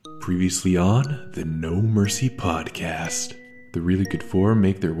Previously on the No Mercy podcast, the Really Good Four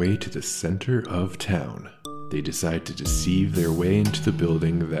make their way to the center of town. They decide to deceive their way into the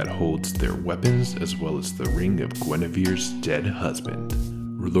building that holds their weapons as well as the ring of Guinevere's dead husband.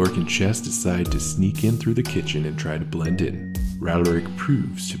 Rulork and Chess decide to sneak in through the kitchen and try to blend in. Ralaric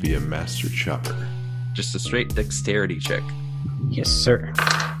proves to be a master chopper. Just a straight dexterity check. Yes, sir.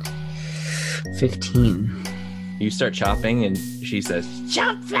 15. You start chopping and she says,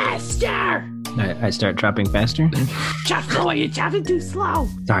 Chop faster! I start chopping faster? Chop slower, you're chopping too slow.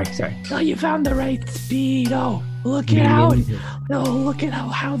 Sorry. Oh, you found the right speed. Oh, look at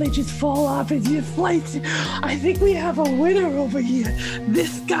how they just fall off as you slice. I think we have a winner over here.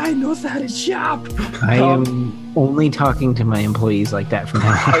 This guy knows how to chop. I am only talking to my employees like that from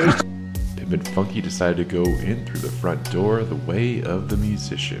now on. Pip and Funky decide to go in through the front door the way of the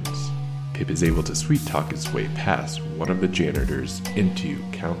musicians. Pip is able to sweet-talk his way past one of the janitors into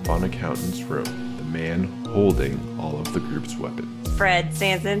Count Von Accountant's room, the man holding all of the group's weapons. Fred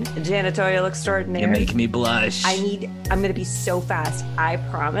Sanson, janitorial extraordinaire. you make me blush. I'm gonna be so fast. I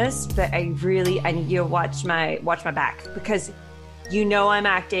promise, but I need you to watch my back, because you know I'm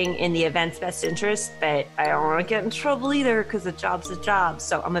acting in the event's best interest, but I don't want to get in trouble either because a job's a job.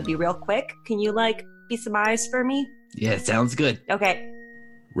 So I'm gonna be real quick. Can you be some eyes for me? Yeah, sounds good. Okay.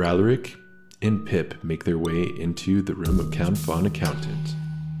 Ralaric and Pip make their way into the room of Count Von Accountant.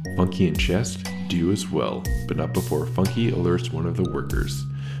 Funky and Chess do as well, but not before Funky alerts one of the workers,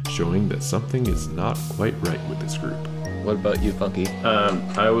 showing that something is not quite right with this group. What about you, Funky?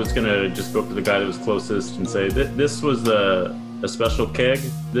 I was gonna just go up to the guy that was closest and say that this was a special keg.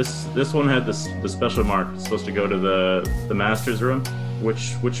 This one had the special mark. It's supposed to go to the master's room.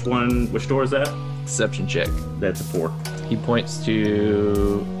 Which door is that? Deception check. That's a 4. He points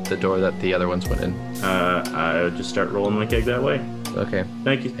to the door that the other ones went in. I just start rolling my keg that way. Okay.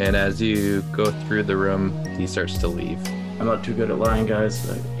 Thank you. And as you go through the room, he starts to leave. I'm not too good at lying, guys.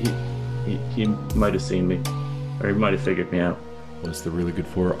 He might have seen me, or he might have figured me out. Once the Really Good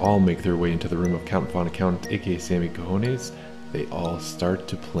Four all make their way into the room of Count Von Accountant, aka Sammy Cojones, they all start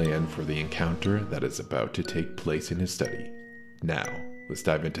to plan for the encounter that is about to take place in his study. Now, let's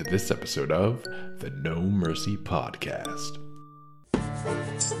dive into this episode of the No Mercy podcast.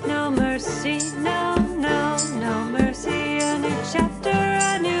 No mercy, no mercy. A new chapter,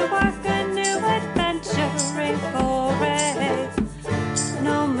 a new arc, a new adventure, a foray.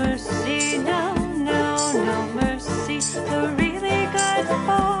 No mercy, no mercy. The Really Good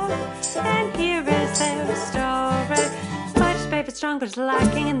Four, and here is their story. Spider's brave and strong, but is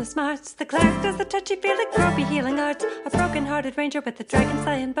lacking in the smarts. The cleric does the touchy-feely, gropey healing arts. A broken-hearted ranger with a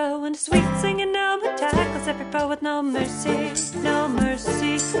dragon-slaying bow and a sweet-singing gnome who tackles every foe with no mercy. No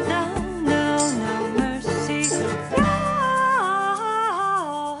mercy, no mercy.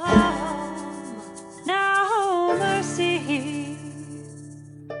 No mercy.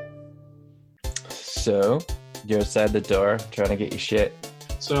 So, you're outside the door, trying to get your shit.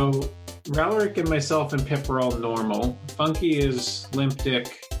 So, Ralaric and myself and Pip are all normal. Funky is limp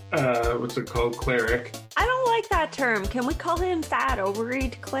dick, what's it called, cleric. I don't like that term. Can we call him fat,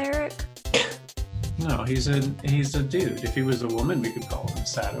 overeat cleric? No, he's a dude. If he was a woman, we could call him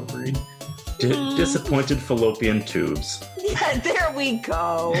sad overeat. Disappointed fallopian tubes. Yeah, there we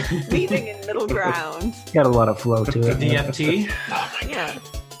go. Meeting in middle ground. Got a lot of flow to it. DFT. Yeah.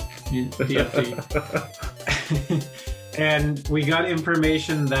 DFT. And we got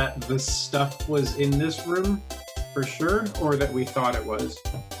information that the stuff was in this room for sure, or that we thought it was.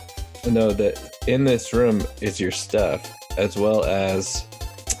 No, that in this room is your stuff, as well as,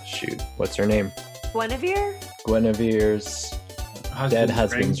 what's her name? Guinevere's dead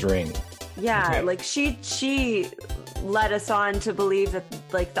husband's ring. Yeah, Okay. she led us on to believe that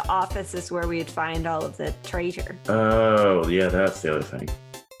the office is where we'd find all of the treasure. Oh, yeah, that's the other thing.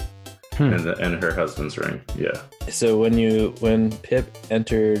 And her husband's ring. Yeah. So when Pip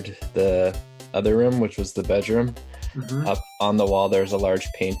entered the other room, which was the bedroom, up on the wall there's a large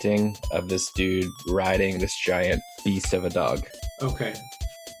painting of this dude riding this giant beast of a dog. Okay.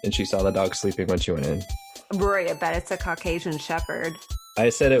 And she saw the dog sleeping when she went in. Rory, I bet it's a Caucasian shepherd. I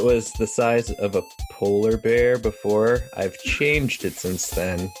said it was the size of a polar bear before. I've changed it since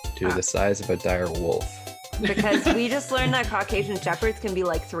then to the size of a dire wolf. Because we just learned that Caucasian shepherds can be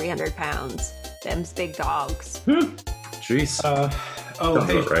 300 pounds. Them's big dogs. Jeez. Sounds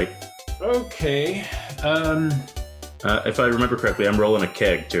Hey. about right. Okay. If I remember correctly, I'm rolling a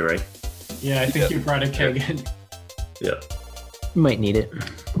keg too, right? Yeah, I think you brought a keg in. Yeah. Might need it.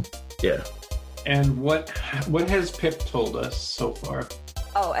 Yeah. And what has Pip told us so far?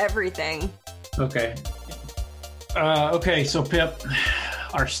 Oh, everything. Okay. Okay, so Pip,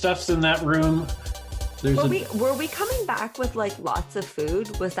 Our stuff's in that room. Were we coming back with like lots of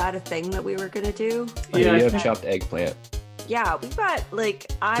food? Was that a thing that we were gonna do? Yeah, you have chopped eggplant. Yeah, we got like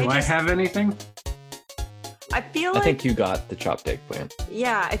Do I have anything? I feel I like think you got the chopped eggplant.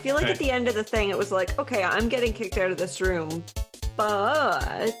 yeah, I feel like Okay. at the end of the thing it was like, okay, I'm getting kicked out of this room,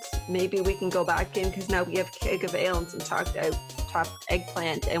 but maybe we can go back in because now we have keg of ale and some chopped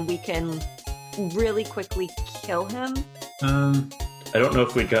eggplant, and we can really quickly kill him. I don't know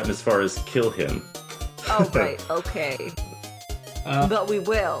if we'd gotten as far as kill him. Oh right, okay, but we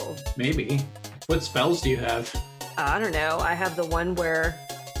will. Maybe. What spells do you have? I don't know. I have the one where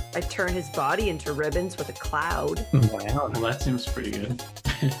I turn his body into ribbons with a cloud. Wow. Well, that seems pretty good.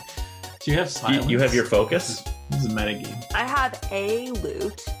 Do you have silence? You have your focus? This is a metagame. I have a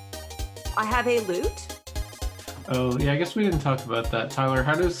loot. Oh, yeah, I guess we didn't talk about that. Tyler,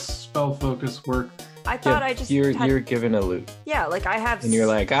 how does spell focus work? I thought I just you're had, given a loot, yeah, like I have. and you're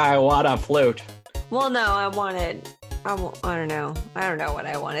like, I want a flute. Well, no, I wanted. I don't know. I don't know what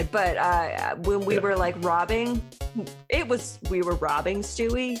I wanted, but when we were like robbing, we were robbing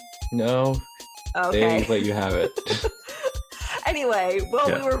Stewie. No, Okay. they let you have it. Anyway, we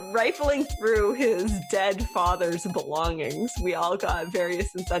Yeah. were rifling through his dead father's belongings. We all got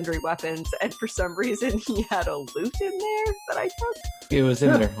various and sundry weapons, and for some reason he had a loot in there that I took. It was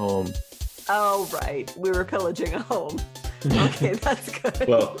in their home. Oh, right. We were pillaging a home. Okay, that's good.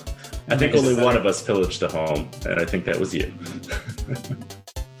 Well, I think only one of us pillaged the home, and I think that was you.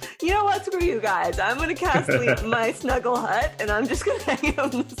 You know what? Screw you guys. I'm going to cast my snuggle hut, and I'm just going to hang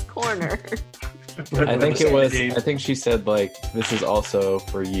out in this corner. I think she said, like, this is also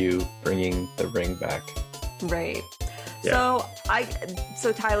for you bringing the ring back. Right. Yeah.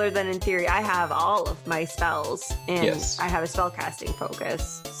 So Tyler, then in theory, I have all of my spells, and Yes. I have a spellcasting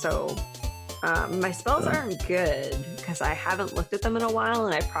focus. So my spells aren't good because I haven't looked at them in a while,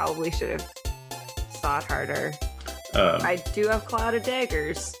 and I probably should have thought harder. I do have Cloud of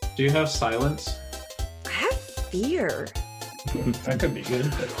Daggers. Do you have silence? I have Fear. That could be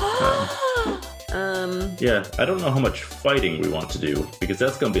good. Yeah, I don't know how much fighting we want to do, because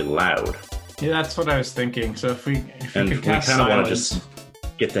that's going to be loud. Yeah, that's what I was thinking. So if we And we could kind cast of want to silence.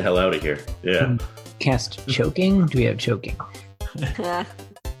 just get the hell out of here. Yeah. Cast choking? Do we have choking?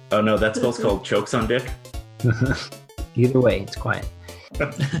 Oh no, that spell's called Chokes on Dick. Either way, it's quiet.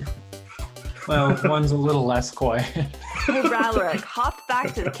 Well, one's a little less quiet. Hey, Ralric, hop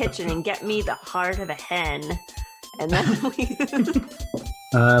back to the kitchen and get me the heart of a hen. And then we...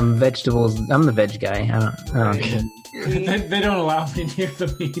 Vegetables. I'm the veg guy. I don't they don't allow me near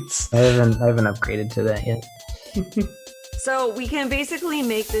the meats. I haven't upgraded to that yet. So we can basically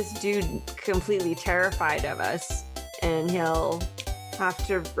make this dude completely terrified of us, and he'll have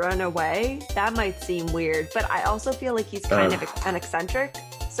to run away. That might seem weird, but I also feel like he's kind of an eccentric.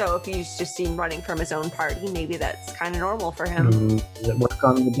 So if he's just seen running from his own party, maybe that's kind of normal for him. Does it work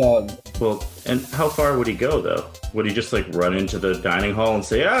on the dog? Well, and how far would he go, though? Would he just, like, run into the dining hall and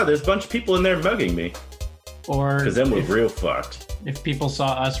say, there's a bunch of people in there mugging me? Or Because then we're real fucked. if people saw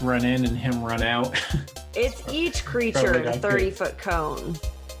us run in and him run out. It's each creature Probably in a not good. 30-foot cone.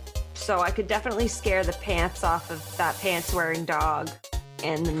 So I could definitely scare the pants off of that pants-wearing dog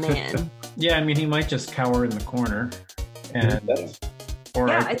and the man. Yeah, I mean, he might just cower in the corner. And or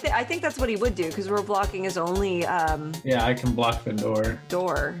Yeah, I think that's what he would do, because we're blocking his only I can block the door.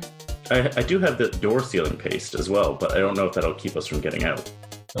 door. I do have the door sealing paste as well, but I don't know if that'll keep us from getting out.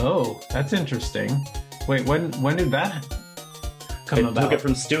 Oh, that's interesting. Wait, when did that come I about? took it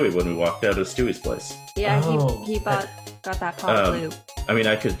from Stewie when we walked out of Stewie's place. Yeah, Oh. he got that pot blue. I mean,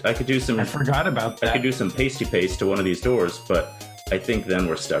 I could do some I forgot about I that. could do some pasty paste to one of these doors, but I think then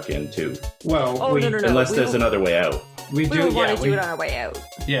we're stuck in too. Well, Oh, no. Unless we there's will- another way out. we We do. would want Yeah, to do it on our way out.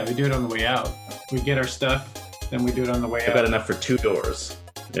 we do it on the way out. We get our stuff, then we do it on the way I've out. got enough for 2 doors.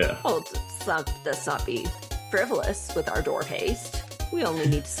 Yeah. Well, let's not be frivolous with our door paste. We only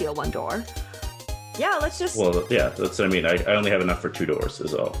need to seal one door. Yeah, let's just... Well, yeah, that's what I mean. I only have enough for 2 doors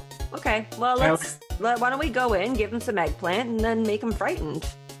is all. Okay, well, why don't we go in, give him some eggplant, and then make him frightened?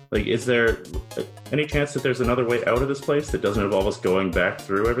 Like, is there any chance that there's another way out of this place that doesn't involve us going back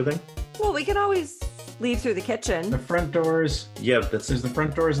through everything? Well, we can always leave through the The kitchen. front doors. Yeah, that's There's the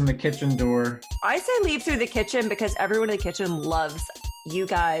front doors and the kitchen door. I say leave through the kitchen because everyone in the kitchen loves you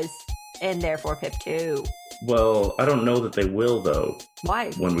guys, and therefore Pip too. well, I don't know that they will though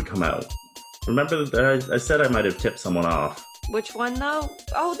Why? when we come out. Remember that I said I might have tipped someone off. Which one, though?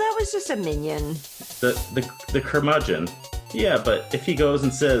 Oh, that was just a minion. The curmudgeon. Yeah, but if he goes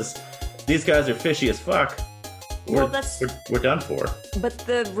and says these guys are fishy as fuck, Well, we're done for. But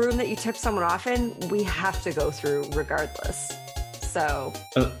the room that you tipped someone off in, we have to go through regardless. So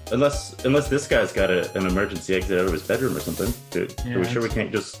unless this guy's got an emergency exit out of his bedroom or something. Are we sure we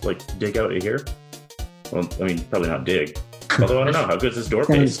can't just like dig out of here? Well, I mean, probably not dig. Although I don't know, how good is this door It's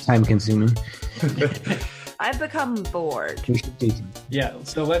paste? time consuming. I've become bored. Yeah,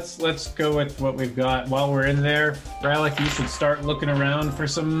 so let's go with what we've got. While we're in there, Rallick, you should start looking around for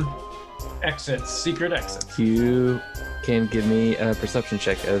some exits, secret exits. You can give me a perception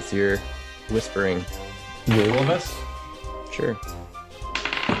check as you're whispering. All of us? Sure.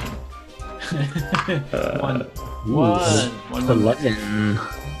 One. Ooh, One. 11.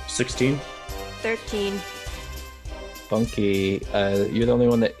 16. 13. Funky, you're the only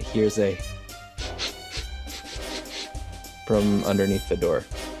one that hears a from underneath the door.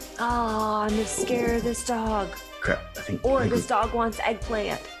 Oh, I'm scared of this dog. Crap! I think This dog wants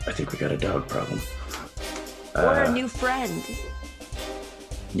eggplant. I think we got a dog problem. Or a new friend.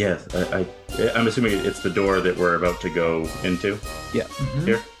 Yes, I'm assuming it's the door that we're about to go into. Yeah.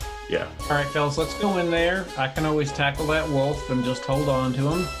 Here. Yeah. All right, fellas, let's go in there. I can always tackle that wolf and just hold on to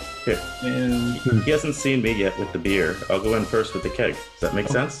him. Here. And He hasn't seen me yet with the beer. I'll go in first with the keg. Does that make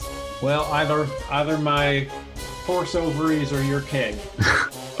sense? well, either my horse ovaries or your keg.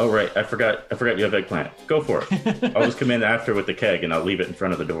 Oh right, I forgot you have eggplant. Go for it. I'll just come in after with the keg and I'll leave it in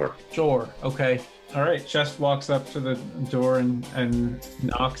front of the door. Sure. Okay. All right. Chest walks up to the door and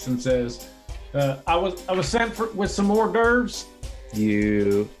knocks and says, "I was sent with some hors d'oeuvres."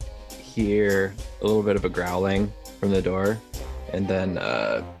 You hear a little bit of a growling from the door, and then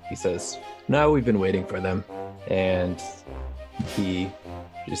he says, "No, we've been waiting for them." And he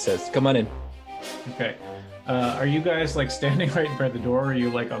just says, "Come on in." Okay. Are you guys like standing right by the door? Or are you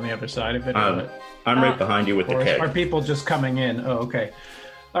like on the other side of it? I'm right behind you with the Or keg. are people just coming in? Oh, okay.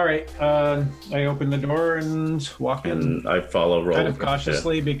 All right. I open the door and walk in And I follow roll. kind of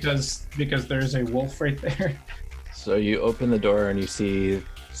cautiously because there's a wolf right there. So you open the door and you see,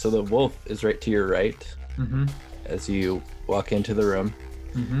 so the wolf is right to your right Mm-hmm. as you walk into the room,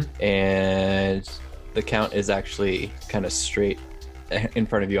 Mm-hmm. and the count is actually kind of straight in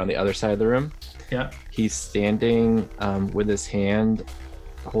front of you on the other side of the room. Yeah. He's standing with his hand,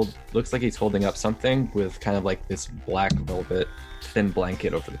 looks like he's holding up something with kind of like this black velvet thin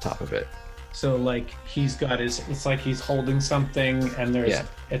blanket over the top of it. So like he's got it's like he's holding something and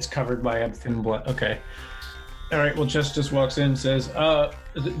it's covered by a thin blood. Okay. All right. Well, Jess just walks in and says,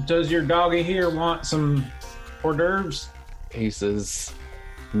 does your doggy here want some hors d'oeuvres? He says,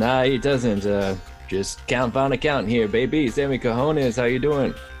 "Nah, he doesn't. Just count on account here, baby. Sammy Cajones, how you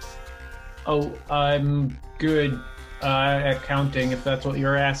doing?" Oh, I'm good at counting, if that's what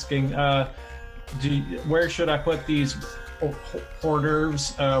you're asking. Where should I put these hors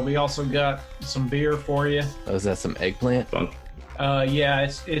d'oeuvres? We also got some beer for you. Oh, is that some eggplant? Funk. Yeah,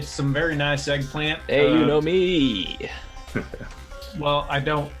 it's some very nice eggplant. Hey, you know me. Well, I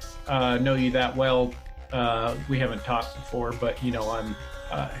don't know you that well. We haven't talked before, but you know,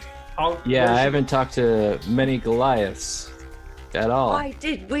 Yeah, I haven't talked to many Goliaths at all. Why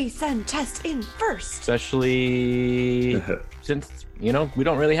did we send Chest in first? Especially since, we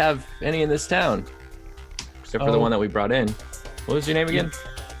don't really have any in this town. Except for the Oh. one that we brought in. What was your name again?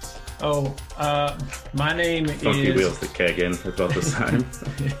 Oh, my name Funky is. wheels the keg in about the sign.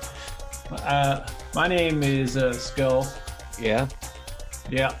 My name is Skull. Yeah.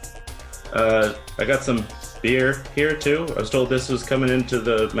 Yeah. I got some beer here too. I was told this was coming into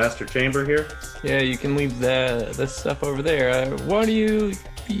the master chamber here. Yeah, you can leave the stuff over there. Why do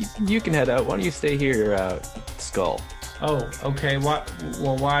you can head out. Why don't you stay here, Skull? Oh, okay.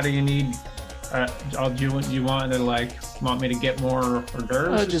 Why do you need? Do you want to want me to get more hors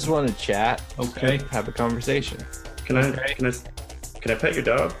d'oeuvres? I just want to chat. Okay. Have a conversation. Can I Okay. can I pet your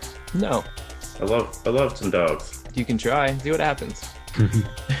dog? No, I love some dogs. you can try. See what happens.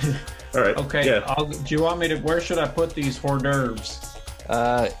 All right. Okay. Yeah. Do you want me to? Where should I put these hors d'oeuvres?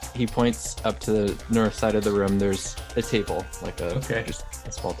 He points up to the north side of the room. There's a table, Okay. just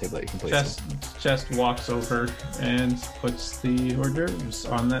a small table that you can place. Chest walks over and puts the hors d'oeuvres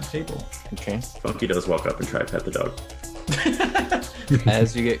on that table. Okay. Funky does walk up and try to pet the dog.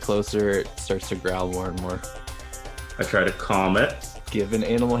 As you get closer, it starts to growl more and more. I try to calm it. Give an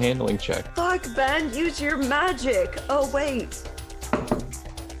animal handling check. Fuck, Ben, use your magic. Oh, wait.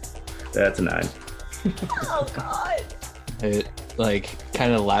 That's a 9. Oh, God. It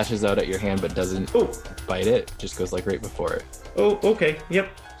kind of lashes out at your hand, but doesn't Oh, bite it. Just goes right before it. oh, okay. Yep.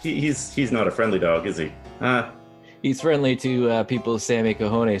 He's not a friendly dog, is he? He's friendly to people Sammy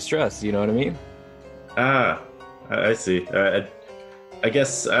Cajones trust. You know what I mean? I see. I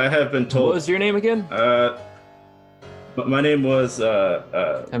guess I have been told. What was your name again? My name was.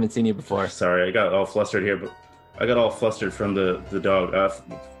 Haven't seen you before. Sorry, I got all flustered here, but I got all flustered from the dog.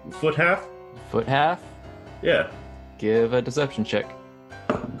 Foot half? Foot half? Yeah. Give a deception check.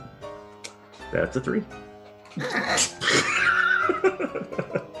 That's a 3.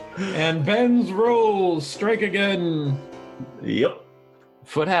 And Ben's rolls. Strike again. Yep.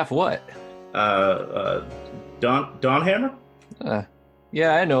 Foot half what? Don Hammer?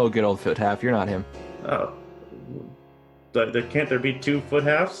 Yeah, I know a good old foot half. You're not him. Oh. Can't there be 2 foot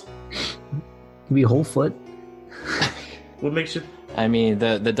halves? Could be a whole foot. What makes you... I mean,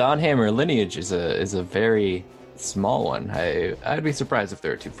 the Don Hammer lineage is a very small one. I'd be surprised if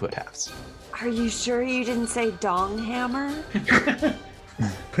there are 2 foot halves. Are you sure you didn't say dong hammer?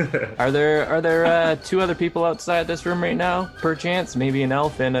 Are there 2 other people outside this room right now? Perchance, maybe an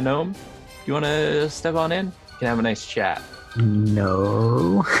elf and a gnome. You want to step on in? You can have a nice chat.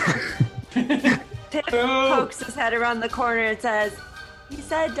 No. Pip pokes his head around the corner and says, "He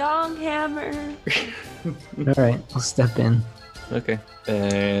said dong hammer." All right, I'll step in. Okay.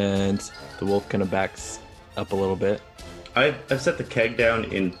 And the wolf kind of backs up a little bit. I've set the keg down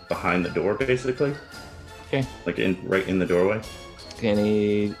in behind the door, basically. Okay. Like right in the doorway. And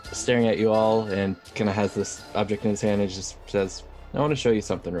he staring at you all and kind of has this object in his hand and just says, "I want to show you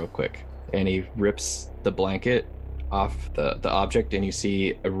something real quick." And he rips the blanket off the object, and you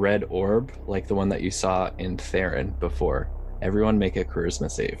see a red orb like the one that you saw in Theron before. Everyone make a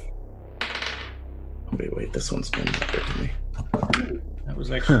charisma save. Wait, this one's been good to me. That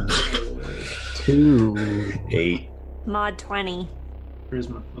was actually 2. 8. Mod 20.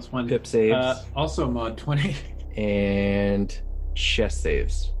 charisma. That's one. Pip saves. Also mod 20. And chest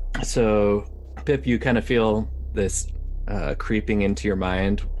saves. So, Pip, you kind of feel this creeping into your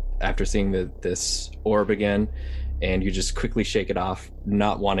mind after seeing this orb again, and you just quickly shake it off,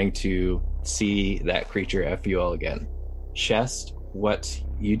 not wanting to see that creature FUL again. Chest, what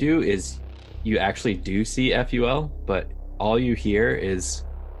you do is you actually do see FUL, but all you hear is,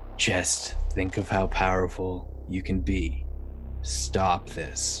 "Just think of how powerful you can be. Stop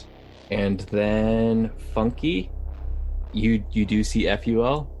this." And then Funky, you do see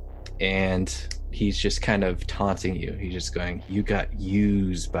FUL, and he's just kind of taunting you. He's just going, "You got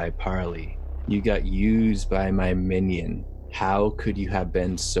used by Parley. You got used by my minion. How could you have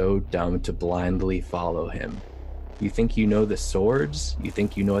been so dumb to blindly follow him? You think you know the swords? You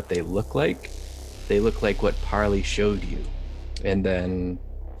think you know what they look like? They look like what Parley showed you." And then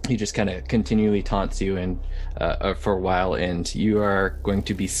he just kind of continually taunts you and for a while, and you are going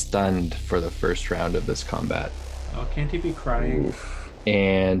to be stunned for the first round of this combat. Oh, can't he be crying? Oof.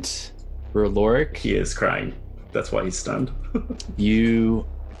 And Rolorik, He is crying. That's why he's stunned. you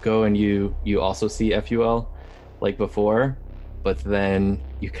go and you also see FUL like before, but then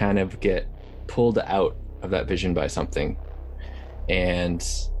you kind of get pulled out of that vision by something, and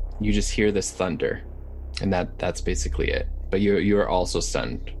you just hear this thunder, and that's basically it. But you are also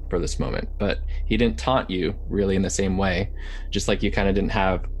stunned for this moment. But he didn't taunt you really in the same way, just like you kind of didn't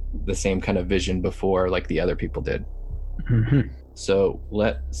have the same kind of vision before like the other people did. Mm-hmm. So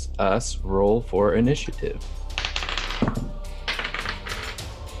let us roll for initiative.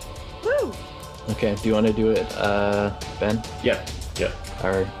 Woo! Okay, do you want to do it, Ben? Yeah.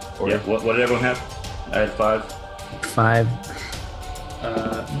 Or Yeah. What did everyone have? I had 5. 5.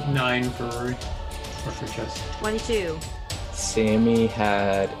 9 for Rory. Or for Chess. 22. Sammy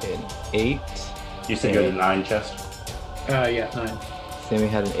had an 8. You said you had a 9 chest? Yeah, 9. Sammy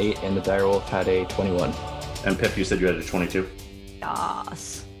had an 8, and the direwolf had a 21. And Pip, you said you had a 22?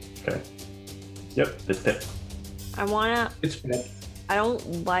 Yas. Okay. Yep, it's Pip. It's Pip. I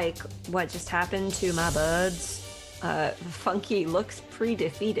don't like what just happened to my buds. Funky looks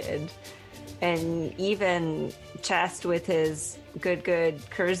pre-defeated. And even Chest with his good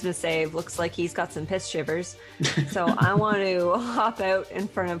charisma save looks like he's got some piss shivers. So I want to hop out in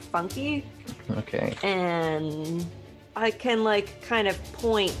front of Funky. Okay. And I can kind of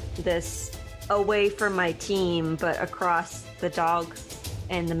point this away from my team, but across the dog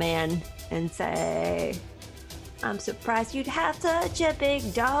and the man, and say, "I'm surprised you'd have such a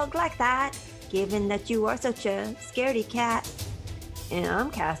big dog like that, given that you are such a scaredy cat." And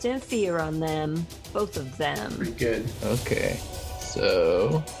I'm casting fear on them, both of them. Pretty good. Okay.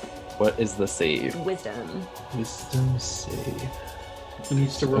 So, what is the save? Wisdom. Wisdom save. He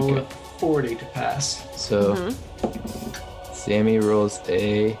needs to roll Okay. a 40 to pass. So, Sammy rolls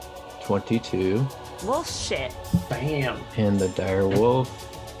a 22, Well, shit. Bam. and the dire wolf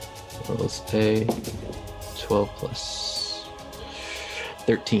rolls a 12 plus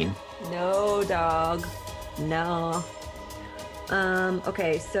 13. No, dog. No.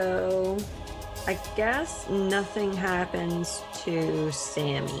 Okay, so I guess nothing happens to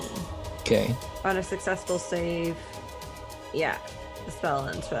Sammy. Okay. On a successful save, yeah, the spell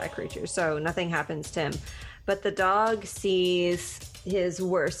ends for that creature. So nothing happens to him. But the dog sees his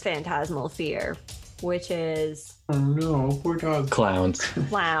worst phantasmal fear, which is... Oh no, poor dog. Clowns.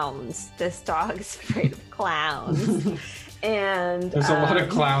 Clowns. This dog's afraid of clowns. And there's a lot of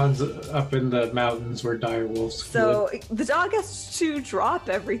clowns up in the mountains where dire wolves so the dog has to drop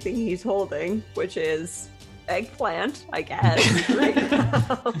everything he's holding, which is eggplant, I guess. Right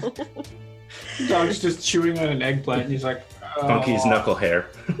now. The dog's just chewing on an eggplant and he's like, oh. Funky's knuckle hair.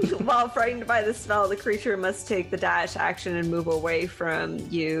 While frightened by the spell, the creature must take the dash action and move away from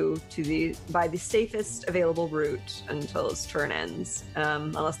you by the safest available route until his turn ends,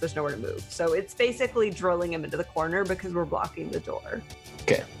 unless there's nowhere to move. So it's basically drilling him into the corner because we're blocking the door.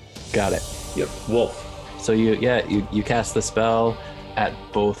 Okay, got it. Yep, wolf. So you cast the spell at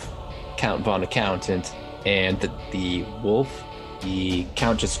both Count Von Accountant and the wolf. The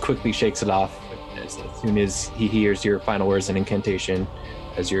Count just quickly shakes it off as soon as he hears your final words and incantation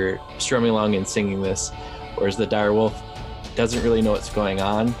as you're strumming along and singing this, whereas the dire wolf doesn't really know what's going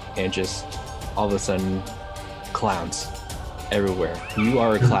on and just all of a sudden clowns everywhere. You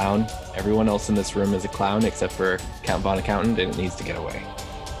are a clown. Everyone else in this room is a clown except for Count Von Accountant, and it needs to get away.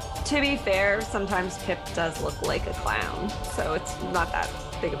 To be fair, sometimes Pip does look like a clown, so it's not that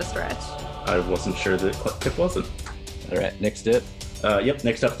big of a stretch. I wasn't sure that Pip wasn't. All right, next up. Yep,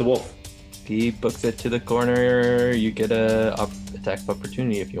 next up the wolf. He books it to the corner. You get a attack of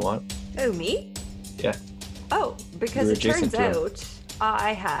opportunity if you want. Oh, me? Yeah. Oh, because You're it turns adjacent to him. out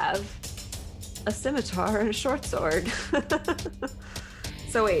I have a scimitar and a short sword.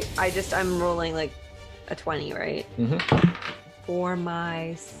 So wait, I'm rolling like a 20, right? Mm-hmm. For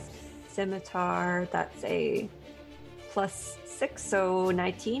my scimitar, that's a +6, so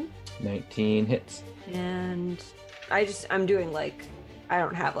 19. 19 hits. And I'm doing like, I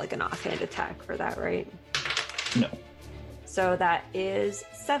don't have like an offhand attack for that, right? No. So that is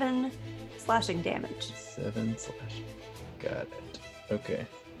 7 slashing damage. 7 slashing. Got it. Okay.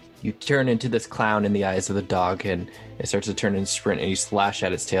 You turn into this clown in the eyes of the dog, and it starts to turn and sprint, and you slash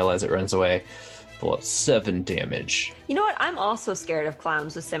at its tail as it runs away. Pull up 7 damage. You know what? I'm also scared of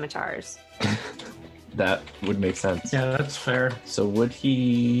clowns with scimitars. That would make sense. Yeah, that's fair. So is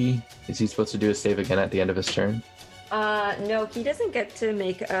he supposed to do a save again at the end of his turn? No, he doesn't get to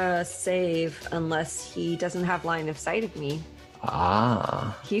make a save unless he doesn't have line of sight of me.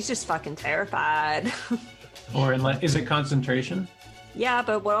 Ah. He's just fucking terrified. Or is it concentration? Yeah,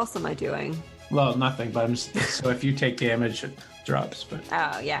 but what else am I doing? Well, nothing, but so if you take damage, it drops, but...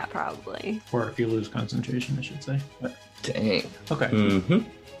 Oh, yeah, probably. Or if you lose concentration, I should say. But... Dang. Okay.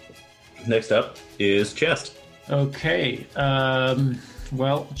 Mm-hmm. Next up is Chest. Okay.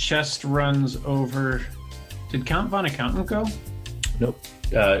 Well, Chest runs over... Did Count Von Accountant go? Nope.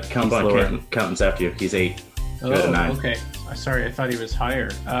 Count Von Accountant's after you. He's 8. Oh, 9. Okay. Sorry, I thought he was higher.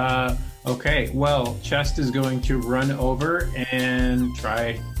 Okay, well, Chest is going to run over and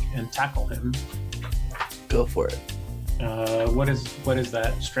try and tackle him. Go for it. What is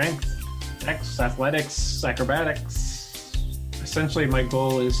that? Strength, Dex, athletics, acrobatics. Essentially, my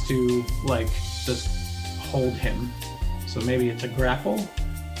goal is to just hold him. So maybe it's a grapple.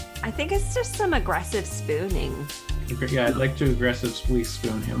 I think it's just some aggressive spooning. Yeah, I'd like to aggressively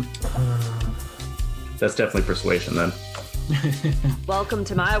spoon him. That's definitely persuasion then. Welcome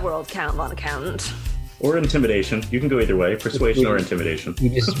to my world, Count Von Accountant. Or intimidation. You can go either way. Persuasion or intimidation. You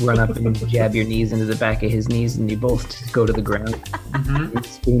just run up and jab your knees into the back of his knees, and you both just go to the ground. In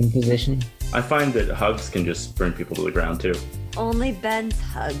spoon position. I find that hugs can just bring people to the ground too. Only Ben's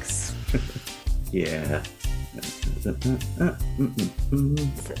hugs. Yeah.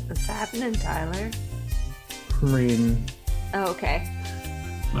 What's happening, Tyler? I'm reading. Oh, okay.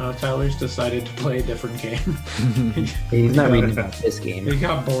 Tyler's decided to play a different game. He's not reading about this game. He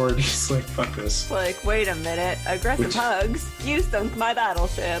got bored. He's like, fuck this. Like, wait a minute. Aggressive hugs? You sunk my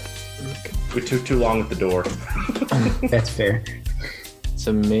battleship. We took too long at the door. That's fair.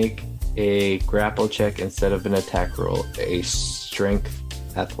 So make a grapple check instead of an attack roll. A strength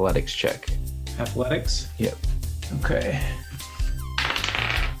athletics check. Athletics? Yep. Okay.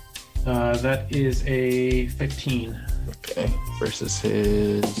 That is a 15. Okay. Versus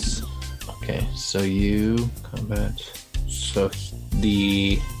his... Okay, so you... Combat... So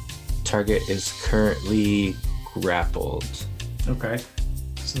the target is currently grappled. Okay.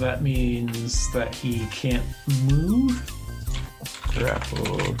 So that means that he can't move?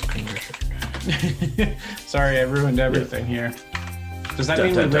 Grappled. Sorry, I ruined everything here. Does that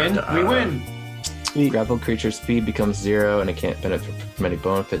mean we win? We win! Grappled creature's speed becomes 0 and it can't benefit from any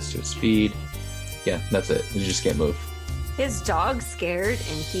benefits to its speed. Yeah, that's it. You just can't move. His dog's scared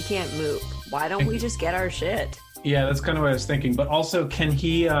and he can't move. Why don't we just get our shit? Yeah, that's kind of what I was thinking. But also, can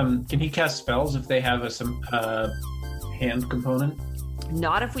he cast spells if they have a hand component?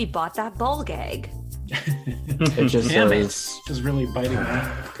 Not if we bought that ball gag. It just Damn it. says Just really biting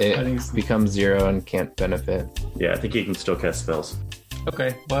that. it becomes 0 and can't benefit. Yeah, I think he can still cast spells.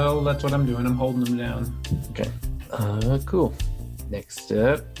 Okay, well, that's what I'm doing. I'm holding them down. Okay. Cool. Next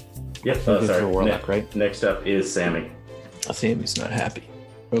up. Yep. This is a warlock, right? Next up is Sammy. Sammy's not happy.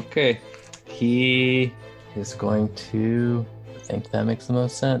 Okay. He is going to... I think that makes the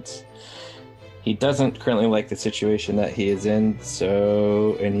most sense. He doesn't currently like the situation that he is in,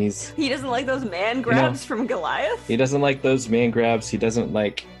 and He doesn't like those man grabs from Goliath? he doesn't like those man grabs. He doesn't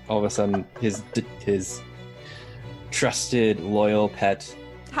like, all of a sudden, his trusted, loyal pet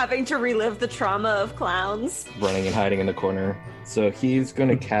Having to relive the trauma of clowns. running and hiding in the corner. So he's going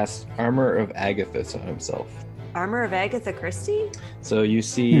to cast Armor of Agathis on himself. Armor of Agatha Christie? So you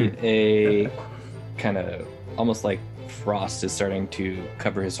see a kind of almost like frost is starting to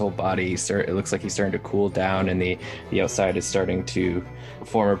cover his whole body. It looks like he's starting to cool down, and the outside is starting to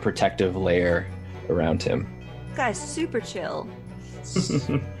form a protective layer around him. This guy's super chill.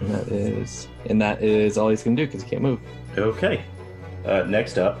 And that is all he's going to do because he can't move. Okay.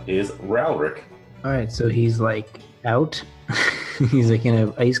 Next up is Ralric. All right, so he's like out. He's like in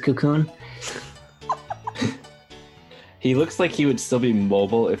an ice cocoon. He looks like he would still be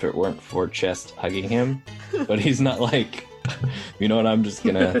mobile if it weren't for Chest hugging him, but he's not like, you know what, I'm just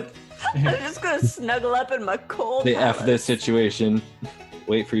gonna snuggle up in my cold F this situation,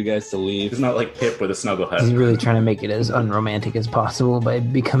 wait for you guys to leave. He's not like Pip with a snuggle hut. He's really trying to make it as unromantic as possible by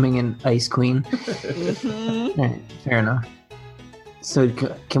becoming an ice queen. All right, fair enough. So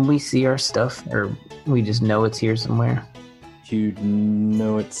can we see our stuff, or we just know it's here somewhere? You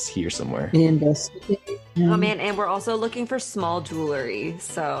know it's here somewhere. Investigate. Oh man, and we're also looking for small jewelry,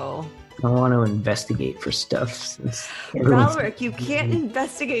 so... I want to investigate for stuff. Ralric, you can't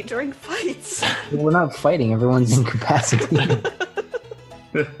investigate during fights. We're not fighting, everyone's incapacitated.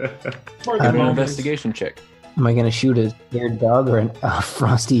 An investigation check. Am I going to shoot a scared dog or a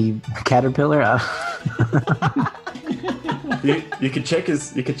frosty caterpillar? You could check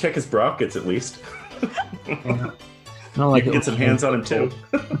his brockets at least. I don't like you can get some hands on him too.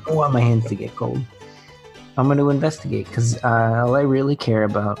 I don't want my hands to get cold. I'm going to investigate because all I really care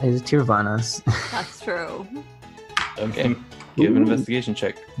about is Tirvanas. That's true. Okay, give an investigation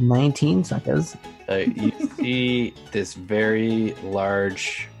check. 19 suckers. You see this very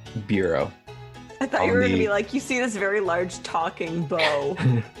large bureau. I thought you were going to be like, you see this very large talking bow.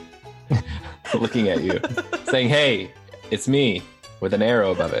 Looking at you, saying, "Hey, it's me," with an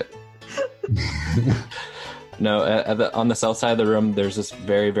arrow above it. No, on the south side of the room, there's this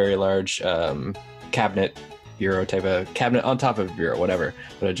very, very large cabinet, bureau type of cabinet on top of a bureau, whatever.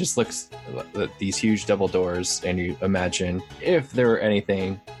 But it just looks like these huge double doors, and you imagine if there were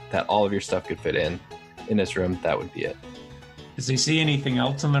anything that all of your stuff could fit in this room, that would be it. Does he see anything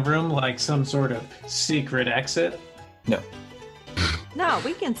else in the room, like some sort of secret exit? No. No,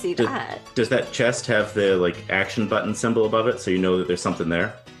 we can see that. Does that chest have the action button symbol above it, so you know that there's something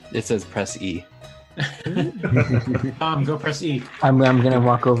there? It says press E. Go press E. I'm gonna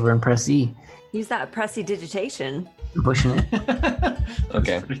walk over and press E. Use that prestidigitation. I'm pushing it.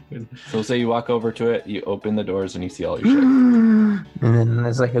 Okay. So we'll say you walk over to it, you open the doors, and you see all your shit. And then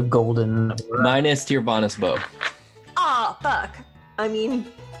there's like a golden... Minus your bonus bow. Ah, fuck. I mean,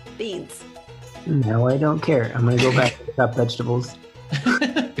 beads. No, I don't care. I'm gonna go back to chop vegetables.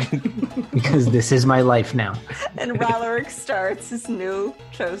 Because this is my life now. And Ralric starts his new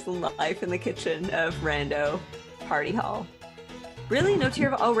chosen life in the kitchen of Rando Party Hall. Really? No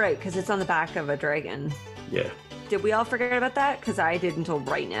Tear of... Oh, right, because it's on the back of a dragon. Yeah. Did we all forget about that? Because I did until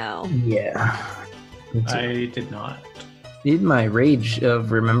right now. Yeah. I did not. In my rage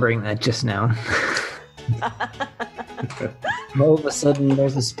of remembering that just now. All of a sudden,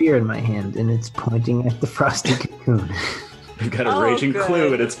 there's a spear in my hand, and it's pointing at the frosty cocoon. You've got a raging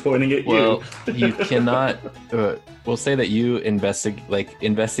clue, and it's pointing at you. Well, you cannot... we'll say that you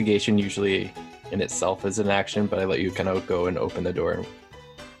investigation usually in itself is an action, but I let you kind of go and open the door.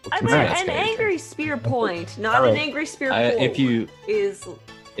 I mean, an angry spear point, not an angry spear point.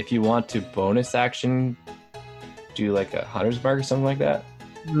 If you want to bonus action, do like a hunter's mark or something like that?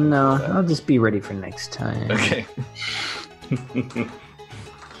 No, I'll just be ready for next time. Okay.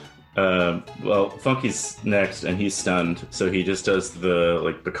 Well, Funky's next, and he's stunned, so he just does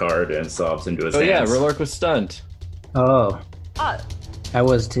the card and sobs into his hands. Yeah, Ralric was stunned. Oh. I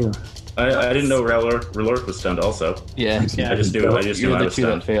was too. I didn't know Ralric was stunned also. Yeah. I just knew I was You're the two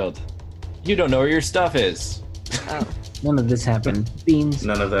stunned. that failed. You don't know where your stuff is. Oh. None of this happened. Beans.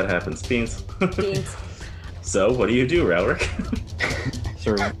 None of that happens. Beans. Beans. So, what do you do, Ralric?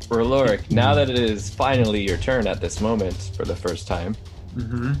 So, Raloric, now that it is finally your turn at this moment for the first time,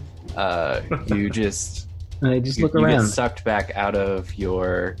 you just... I just look you around. get sucked back out of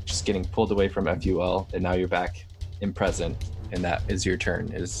your... Just getting pulled away from FUL, and now you're back in present, and that is your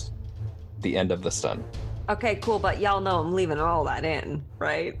turn, is the end of the stun. Okay, cool, but y'all know I'm leaving all that in,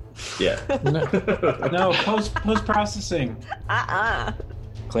 right? Yeah. No, post processing.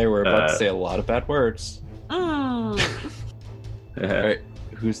 Claire, we're about to say a lot of bad words. All right,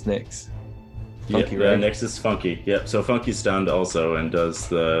 who's next? Funky, right? Next is Funky. Yep. So Funky's stunned also and does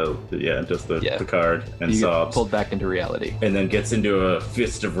the card and you sobs. get pulled back into reality. And then gets into a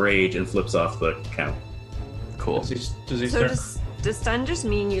fist of rage and flips off the count. Cool. Does he So start? does stun just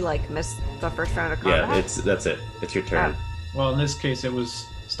mean you like missed the first round of combat? Yeah, that's it. It's your turn. Well, in this case, it was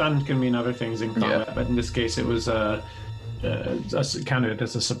stun can mean other things in combat, but in this case, it was counted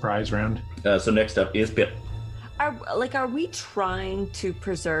as a surprise round. So next up is Pip. Are we trying to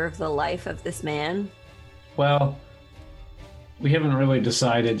preserve the life of this man? Well, we haven't really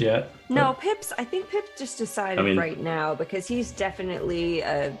decided yet. No, I think Pip just decided right now because he's definitely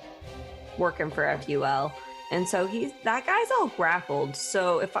working for FUL. And so that guy's all grappled.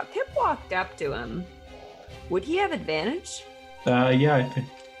 So if Pip walked up to him, would he have advantage? Yeah, I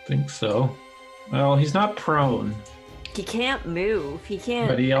think so. Well, he's not prone. He can't move. He can't.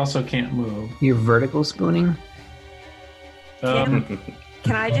 But he also can't move. You're vertical spooning?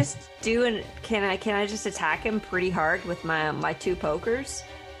 Can I just can I just attack him pretty hard with my two pokers?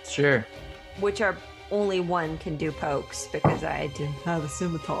 Sure. Which are only one can do pokes because I didn't have a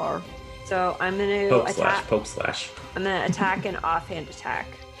scimitar. So I'm gonna Poke slash. I'm gonna attack an offhand attack.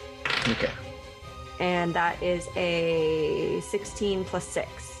 Okay. And that is a 16 plus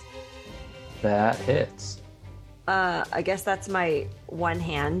 6. That hits. I guess that's my one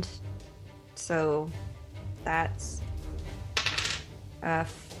hand. So that's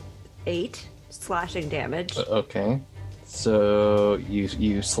 8 slashing damage. Okay. So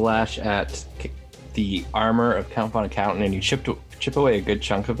you slash at the armor of Count Von Accountant and you chip away a good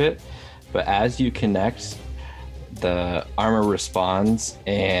chunk of it. But as you connect, the armor responds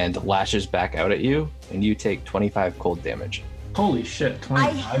and lashes back out at you, and you take 25 cold damage. Holy shit,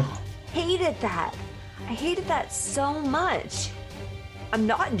 25. I hated that. I hated that so much. I'm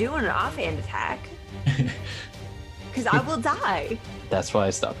not doing an offhand attack. Because I will die. That's why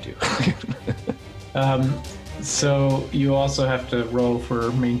I stopped you. So you also have to roll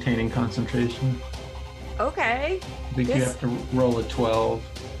for maintaining concentration. Okay. I think you have to roll a 12.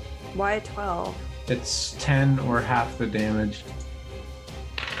 Why a 12? It's 10 or half the damage.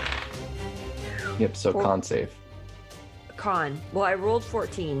 Yep, so con save. Con. Well, I rolled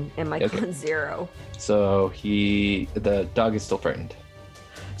 14 and my con's 0. So the dog is still frightened.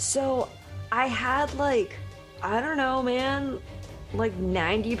 So I had I don't know, man,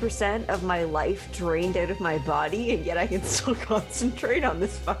 90% of my life drained out of my body, and yet I can still concentrate on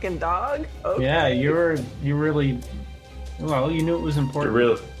this fucking dog. Okay. Yeah, you really, well, you knew it was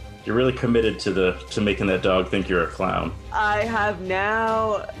important. You're really committed to making that dog think you're a clown. I have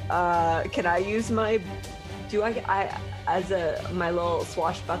now. Can I use my? Do I as my little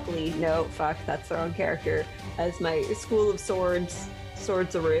swashbuckly? No, fuck, that's the wrong character. As my School of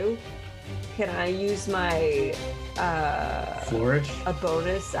Swordsaroo. Can I use my flourish? A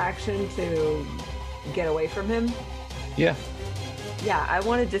bonus action to get away from him? Yeah. Yeah, I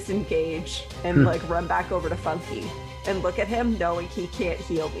want to disengage and run back over to Funky and look at him knowing he can't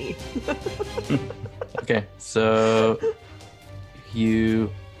heal me. Okay, so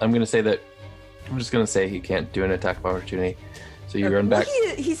I'm just gonna say he can't do an attack of opportunity. So you run back.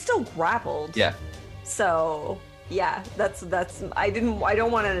 He's still grappled. Yeah. So yeah, that's I don't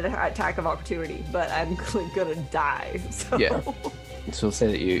want an attack of opportunity, but I'm gonna die. So. Yeah. So we'll say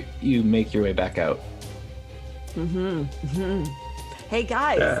that you make your way back out. Hey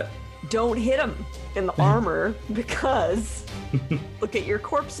guys, don't hit him in the armor because look at your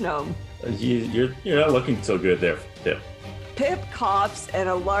corpse gnome. You're not looking so good there, Pip. Pip coughs and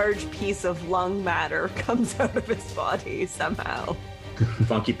a large piece of lung matter comes out of his body somehow.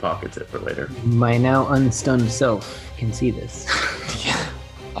 Funky pockets it for later. My now unstunned self can see this.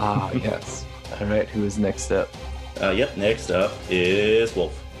 Yes. All right, who is next up? Yep, next up is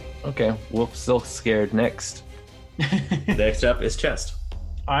Wolf. Okay, Wolf's still scared next. Next up is Chest.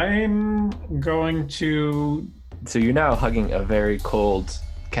 I'm going to... So you're now hugging a very cold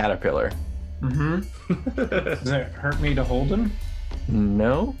caterpillar. Does it hurt me to hold him?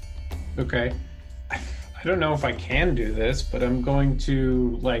 No. Okay. I don't know if I can do this, but I'm going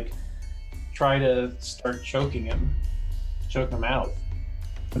to try to start choking him. choke him out.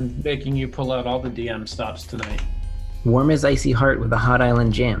 I'm making you pull out all the DM stops tonight. Warm as icy heart with a hot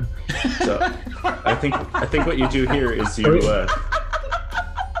island jam. So I think what you do here is you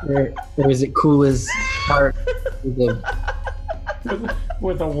Or is it cool as heart with a...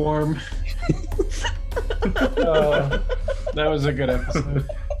 with a warm. That was a good episode.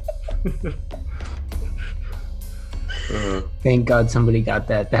 Thank God somebody got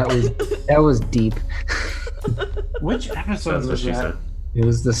that. That was deep. Which episode That's what was she that? said. It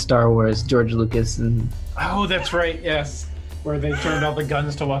was the Star Wars, George Lucas, and Oh, that's right. Yes, where they turned all the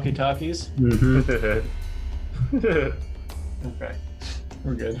guns to walkie-talkies. mhm. Okay,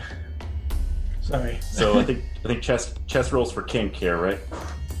 we're good. Sorry. So I think chess rolls for kink here, right?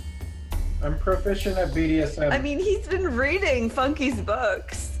 I'm proficient at BDSM. I mean, he's been reading Funky's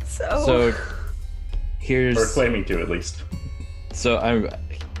books, so. So here's Or claiming to, at least. So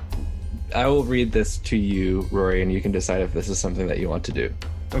I will read this to you, Rory, and you can decide if this is something that you want to do.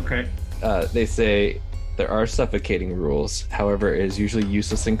 Okay. They say there are suffocating rules. However, it is usually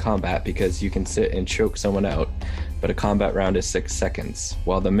useless in combat because you can sit and choke someone out, but a combat round is 6 seconds,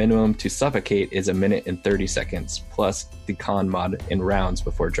 while the minimum to suffocate is 1 minute and 30 seconds, plus the con mod in rounds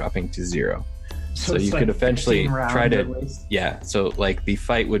before dropping to 0. So it's you like could eventually 15 rounds try at to, least. yeah, so like the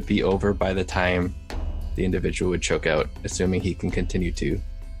fight would be over by the time the individual would choke out, assuming he can continue to.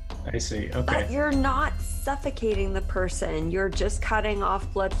 I see. But Okay. you're not suffocating the person. You're just cutting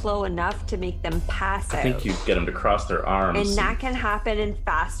off blood flow enough to make them pass out. I think you get them to cross their arms. And that can happen in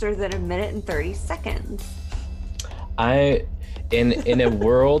faster than 1 minute and 30 seconds. In a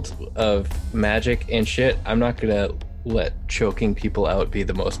world of magic and shit, I'm not gonna let choking people out be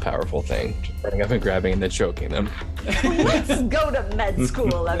the most powerful thing. Just running up and grabbing and then choking them. Let's go to med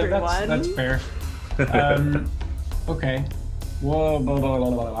school, everyone. That's fair. Okay. Whoa, blah, blah, blah,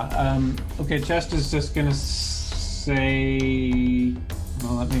 blah, blah. Okay, Chest is just gonna say.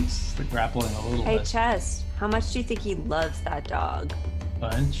 Well, that makes the grappling a little Hey, less Chest, how much do you think he loves that dog?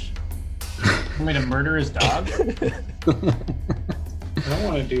 bunch. Want me to murder his dog? I don't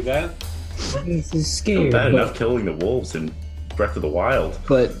want to do that. This is Not scared. bad but, enough killing the wolves in Breath of the Wild.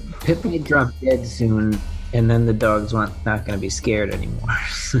 but Pip may drop dead soon, and then the dog's not going to be scared anymore.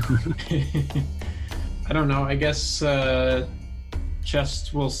 I don't know. I guess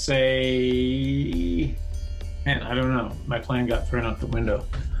Chest will say. Man, I don't know. My plan got thrown out the window.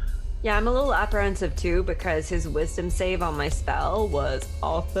 Yeah, I'm a little apprehensive too because his wisdom save on my spell was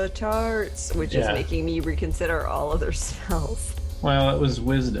off the charts, which is Yeah. making me reconsider all other spells. Well, it was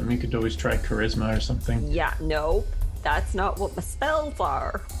wisdom. You could always try charisma or something. Yeah, no, that's not what my spells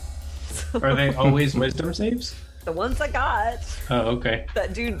are. Are they always wisdom saves? The ones I got Oh, okay.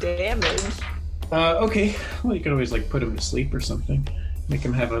 that do damage. Okay. Well, you could always like put him to sleep or something. Make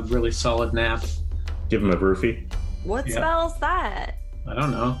him have a really solid nap. Give him a roofie. What Yeah. spell's that? I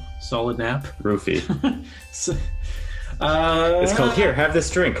don't know. Solid nap. Roofie. So, It's called, here, have this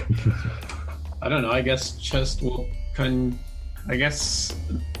drink. I don't know. I guess Chest will I guess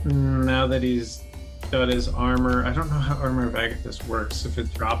now that he's got his armor, I don't know how armor of Agathis works. If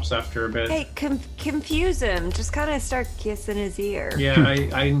it drops after a bit. Hey, confuse him. Just kind of start kissing his ear. Yeah,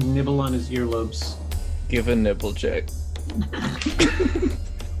 I nibble on his earlobes. Give a nibble check.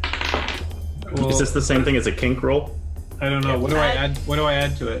 Well, Is this the same thing as a kink roll? I don't know. What do I add? What do I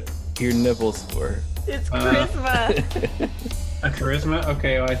add to it? Your nibble score. It's charisma. A charisma?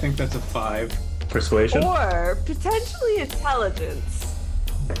 Okay, well, I think that's a 5. Persuasion? Or potentially intelligence.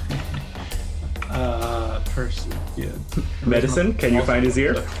 Yeah. Medicine? Can you find his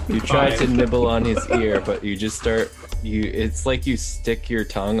ear? You try to 5. nibble on his ear, but you just start. It's like you stick your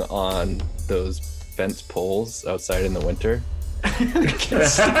tongue on those fence poles outside in the winter.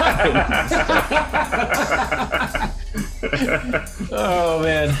 Oh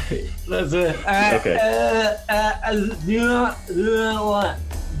man, that's it. Okay.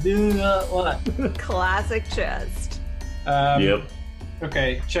 Do not what? Classic Chest. Yep.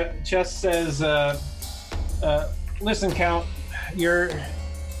 Okay, Chest says, listen, Count, you're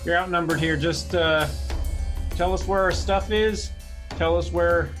outnumbered here. Just tell us where our stuff is, tell us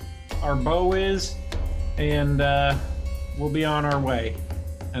where our bow is, and we'll be on our way.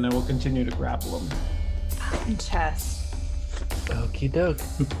 And then we'll continue to grapple him. Fucking Chest. Okie doke.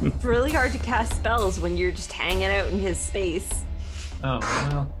 It's really hard to cast spells when you're just hanging out in his space. Oh,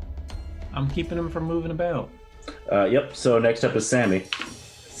 well, I'm keeping him from moving about. Yep, so next up is Sammy.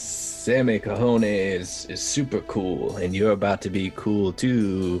 Sammy Cajones is super cool, and you're about to be cool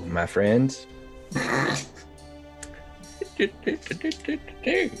too, my friend. That's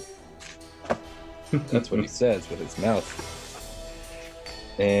what he says with his mouth.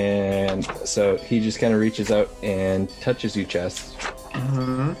 And so he just kind of reaches out and touches you, Chest,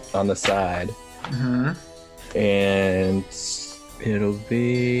 on the side. And it'll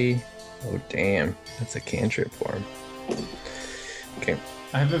be... Oh, damn. That's a cantrip for him. Okay.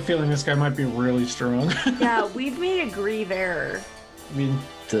 I have a feeling this guy might be really strong. Yeah, we've made a grieve error. I mean,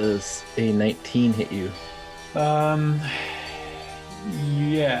 Does a 19 hit you?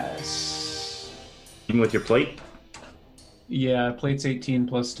 Yes. Even with your plate? Yeah, plate's 18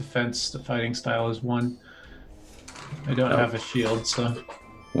 plus defense. The fighting style is 1. I don't have a shield, so...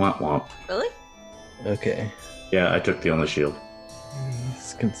 Womp womp. Really? Okay. Yeah, I took the only shield.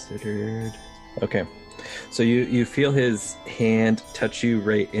 It's considered... Okay. So you feel his hand touch you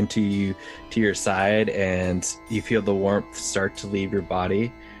right to your side, and you feel the warmth start to leave your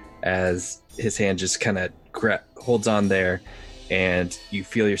body as his hand just kind of holds on there, and you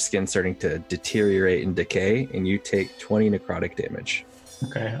feel your skin starting to deteriorate and decay, and you take 20 necrotic damage.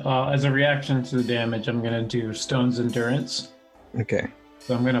 Okay. As a reaction to the damage, I'm going to do Stone's Endurance. Okay.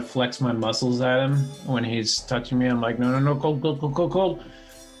 So I'm going to flex my muscles at him when he's touching me. I'm like, no, cold.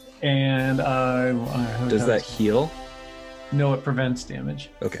 And Does that heal? No, it prevents damage.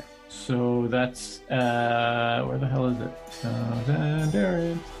 Okay. So that's where the hell is it?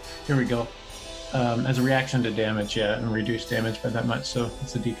 Here we go. As a reaction to damage, and reduce damage by that much. So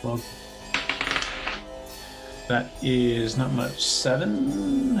it's a D12. That is not much.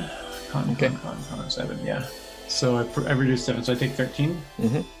 7. Con 7. Yeah. So I reduced 7. So I take 13.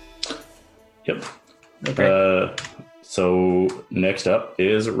 Yep. Okay. So next up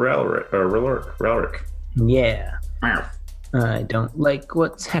is Ralric. Yeah. I don't like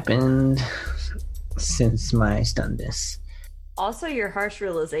what's happened since my stunness. Also, your harsh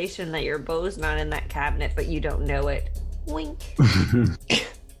realization that your bow's not in that cabinet, but you don't know it. Wink.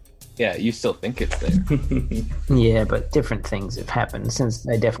 Yeah, you still think it's there. Yeah, but different things have happened since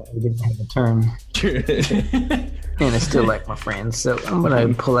I definitely didn't have a turn. And I still like my friends, so I'm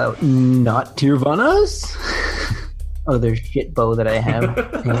gonna pull out not Tirvana's other shit bow that I have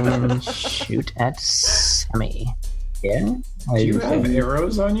and shoot at Sammy. Yeah? Do you have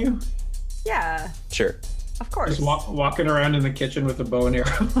arrows on you? Yeah, Sure. of course. Just walking around in the kitchen with a bow and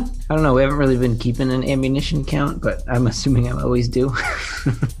arrow. I don't know, we haven't really been keeping an ammunition count, but I'm assuming I always do.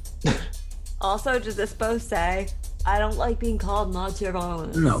 Also, does this bow say, I don't like being called not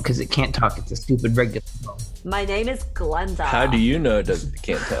Tirvana? No, because it can't talk, it's a stupid regular bow. My name is Glenda. How do you know it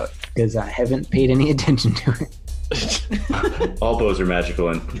can't talk? Because I haven't paid any attention to it. All bows are magical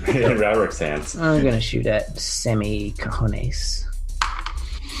in Ralric's hands. I'm gonna shoot at Semi Cajones.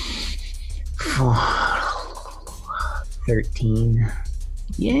 13.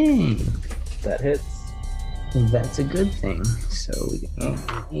 Yay! That hits. That's a good thing. So we got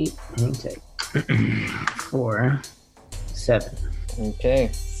 8 and take 4, 7. Okay.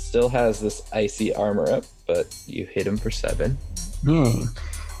 Still has this icy armor up, but you hit him for 7. Yay.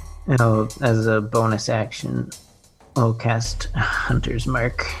 Oh, as a bonus action, I'll cast Hunter's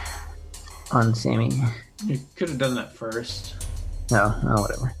Mark on Sammy. You could have done that first. Oh,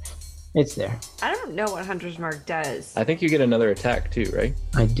 whatever. It's there. I don't know what Hunter's Mark does. I think you get another attack too, right?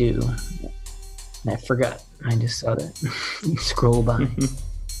 I do. I forgot. I just saw that. Scroll by.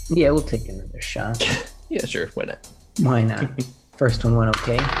 Yeah, we'll take another shot. Yeah, sure. Why not? Why not? First one went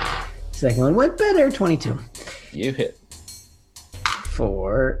okay. Second one went better. 22. You hit.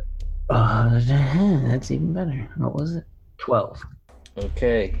 4. That's even better. What was it? 12.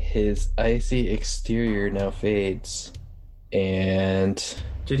 Okay. His icy exterior now fades. And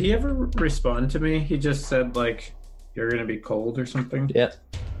Did he ever respond to me? He just said, like, you're going to be cold or something? yeah,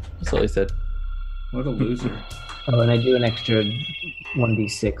 that's all he said. What a loser. Oh, and I do an extra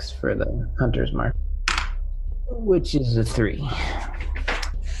 1d6 for the Hunter's Mark, which is a 3.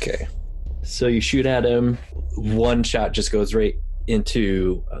 Okay. So you shoot at him. One shot just goes right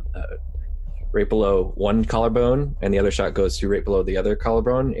into right below one collarbone, and the other shot goes to right below the other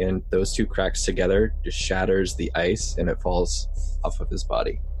collarbone, and those two cracks together just shatters the ice, and it falls off of his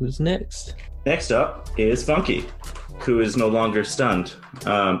body. Who's next? Next up is Funky, who is no longer stunned.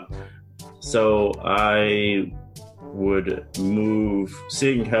 So I would move,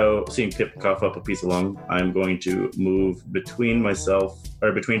 seeing Pip cough up a piece of lung, I'm going to move between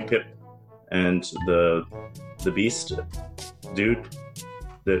Pip and the beast dude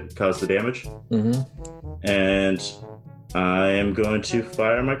that caused the damage. Mm-hmm. And I am going to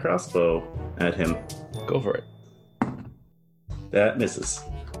fire my crossbow at him. Go for it. That misses.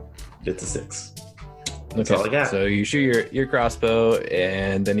 It's a 6. That's Okay, all I got. So you shoot your crossbow,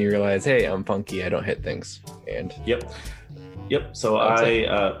 and then you realize, hey, I'm Funky. I don't hit things. And Yep. So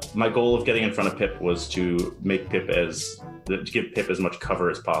my goal of getting in front of Pip was to make Pip as to give Pip as much cover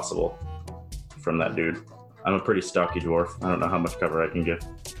as possible from that dude. I'm a pretty stocky dwarf. I don't know how much cover I can give.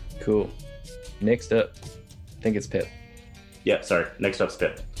 Cool. Next up, I think it's Pip. Yeah, sorry. Next up's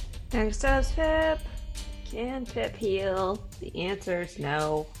Pip. Next up's Pip. Can Pip heal? The answer's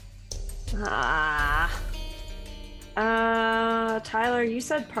no. Tyler, you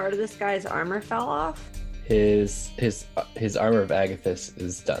said part of this guy's armor fell off? His armor of Agathis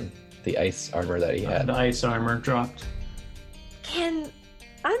is done. The ice armor that he had. The ice armor dropped. I'm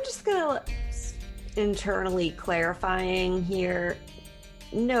just gonna internally clarifying here.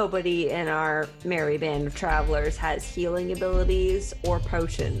 Nobody in our merry band of travelers has healing abilities or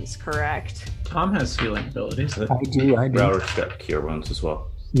potions, correct? Tom has healing abilities. I do. Rourke's got cure wounds as well.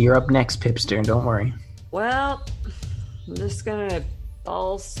 You're up next, Pipster. Don't worry. Well, I'm just gonna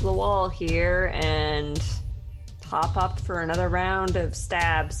balls to the wall here and hop up for another round of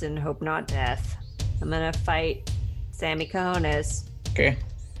stabs and hope not death. I'm gonna fight Sammy Cojones. Okay.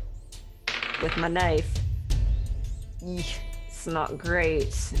 With my knife. Eek, it's not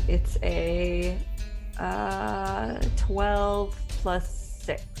great. It's a 12 plus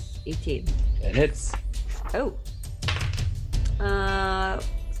 6, 18. It hits. Oh.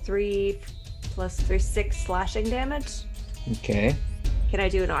 3 plus 3, 6 slashing damage. Okay. Can I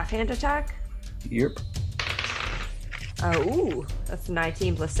do an offhand attack? Yep. Oh, ooh, that's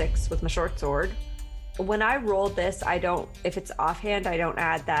 19 plus 6 with my short sword. When I rolled this, if it's offhand, I don't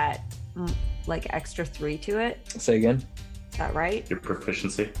add that extra 3 to it. Say again. Is that right? Your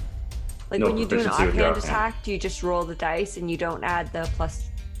proficiency. Like when you do an offhand attack, do you just roll the dice and you don't add the plus?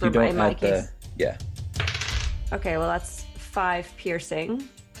 You don't add the. Yeah. Okay, well that's 5 piercing.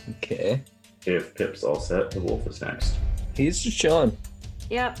 Okay. If Pip's all set, the wolf is next. He's just chilling.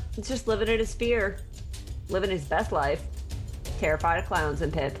 Yep, he's just living in his fear. Living his best life. Terrified of clowns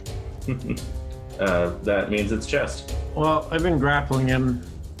and Pip. That means it's Chest. Well, I've been grappling him,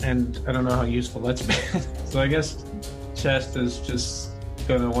 and I don't know how useful that's been. So I guess Chest is just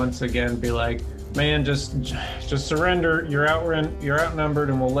gonna once again be like, "Man, just surrender. You're outnumbered,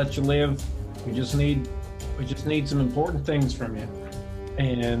 and we'll let you live. We just need some important things from you."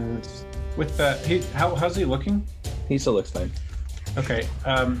 And with that, how's he looking? He still looks fine. Okay,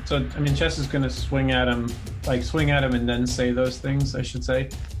 so I mean, Chess is going to swing at him and then say those things, I should say.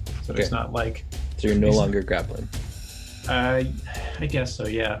 So Okay. it's not like... So you're no longer grappling. I guess so,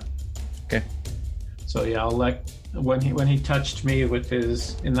 yeah. Okay. So yeah, I'll when he touched me with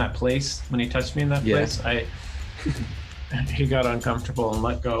when he touched me in that Yeah. place, he got uncomfortable and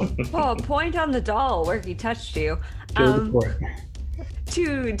let go. Oh, point on the doll where he touched you. Go for it.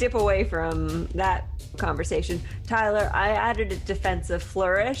 To dip away from that conversation, Tyler, I added a defensive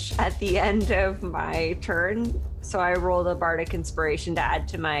flourish at the end of my turn, so I rolled a bardic inspiration to add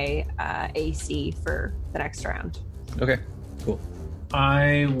to my AC for the next round. Okay. Cool.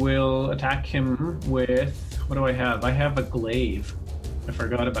 I will attack him with... What do I have? I have a glaive. I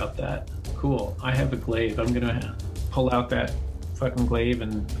forgot about that. Cool. I have a glaive. I'm going to pull out that fucking glaive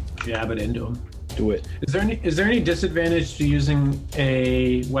and jab it into him. Do it. Is there any disadvantage to using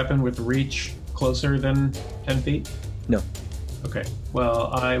a weapon with reach closer than 10 feet? No. Okay.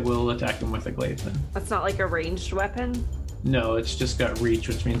 Well, I will attack him with a glaive then. That's not like a ranged weapon? No, it's just got reach,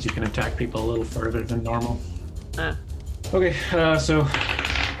 which means you can attack people a little further than normal. Okay, so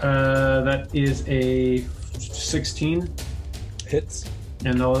that is a 16. Hits.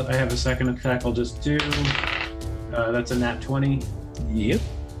 And I have a second attack I'll just do. That's a nat 20. Yep.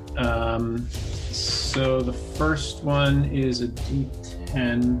 So the first one is a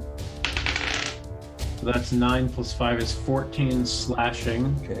d10. So that's 9 plus 5 is 14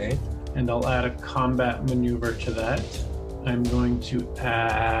 slashing. Okay. And I'll add a combat maneuver to that. I'm going to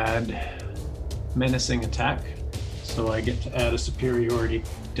add menacing attack. So I get to add a superiority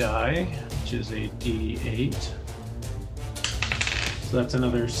die, which is a d8. So that's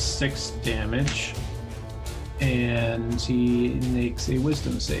another 6 damage. And he makes a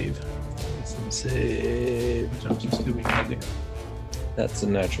wisdom save. Wisdom save. Which I'm just assuming I do. That's a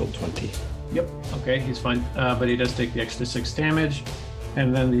natural 20. Yep. Okay, he's fine. But he does take the extra 6 damage.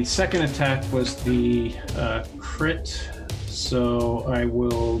 And then the second attack was the crit. So I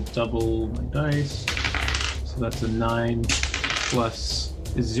will double my dice. So that's a 9 plus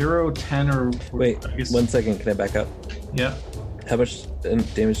 0, 10, or... Wait, I guess, 1 second. Can I back up? Yeah. How much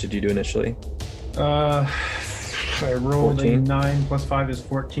damage did you do initially? I rolled 14? a 9 plus 5 is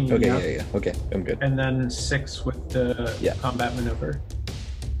 14. Okay, yeah. Okay, I'm good. And then 6 with the combat maneuver.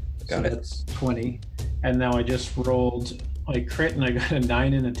 Got it. That's 20. And now I just rolled a crit and I got a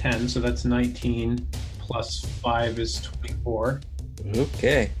 9 and a 10, so that's 19 plus 5 is 24.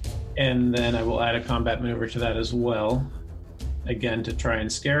 Okay. And then I will add a combat maneuver to that as well. again to try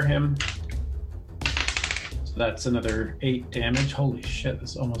and scare him. So that's another 8 damage. Holy shit,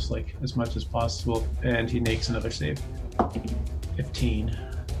 that's almost like as much as possible. And he makes another save. 15.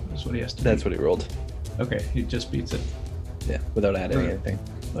 That's what he has to That's do. what he rolled. Okay, he just beats it. Yeah, without adding Right. anything.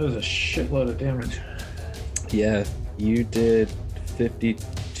 That was a shitload of damage. Yeah, you did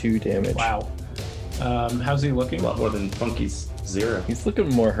 52 damage. Wow. How's he looking? A lot more than Funky's 0. He's looking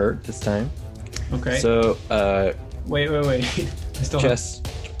more hurt this time. Okay. So, wait. I still Chess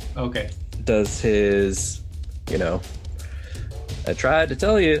have... Okay. does his, I tried to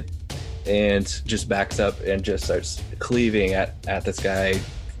tell you, and just backs up and just starts cleaving at this guy.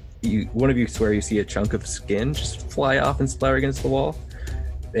 One of you swear you see a chunk of skin just fly off and splatter against the wall,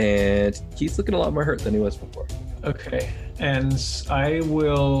 and he's looking a lot more hurt than he was before. Okay. And I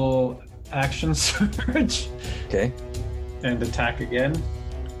will action surge Okay, and attack again.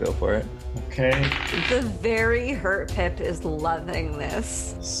 go for it. Okay. The very hurt Pip is loving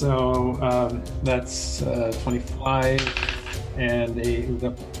this. So that's 25 and a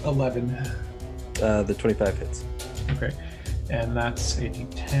 11. The 25 hits. Okay. And that's a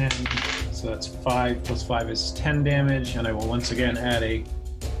d10. So that's 5 plus 5 is 10 damage. And I will once again add a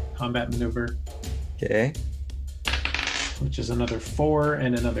combat maneuver, Okay, which is another 4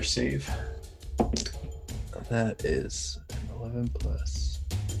 and another save. that is 11 plus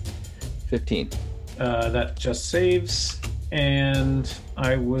 15. That just saves. And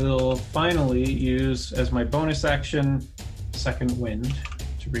I will finally use, as my bonus action, Second Wind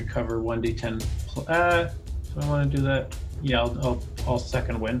to recover 1d10. Do I want to do that? Yeah, I'll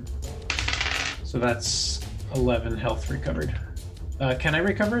Second Wind. So that's 11 health recovered. Can I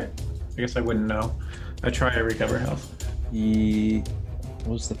recover it? I guess I wouldn't know. I try to recover health. What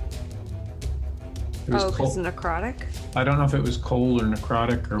was the... It was Because cold. necrotic? I don't know if it was cold or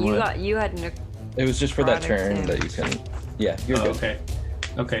necrotic or what. You had It was just for that Product turn that you can... Yeah, you're Oh, good. okay.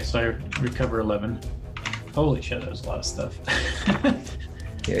 Okay, so I recover 11. Holy shit, that was a lot of stuff.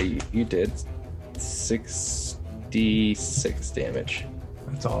 Yeah, you did 66 damage.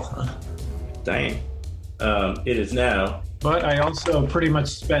 That's all, huh? Dang. It is now. But I also pretty much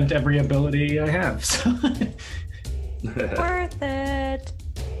spent every ability I have. So. worth it.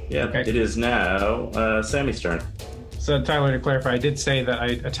 Yeah, Okay. it is now Sammy's turn. So Tyler, to clarify, I did say that I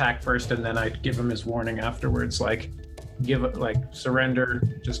attack first and then I'd give him his warning afterwards, surrender,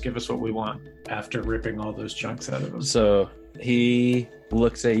 just give us what we want after ripping all those chunks out of him. So he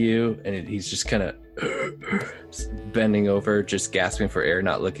looks at you and he's just kind of bending over, just gasping for air,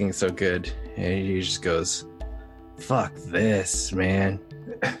 not looking so good. And he just goes, "Fuck this, man.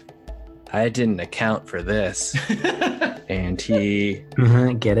 I didn't account for this." And he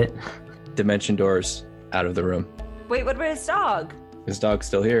Get it? dimension doors out of the room. Wait, what about his dog? His dog's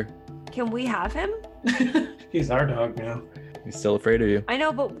still here. Can we have him? He's our dog now. He's still afraid of you. I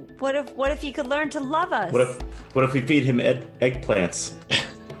know, but what if he could learn to love us? What if we feed him eggplants?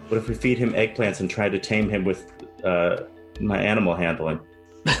 What if we feed him eggplants and try to tame him with my animal handling?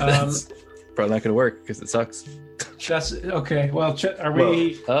 That's Probably not gonna work because it sucks. okay. Well, are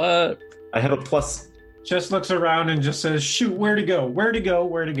we? I have a plus. Chess looks around and just says, "Shoot, where to go? Where to go?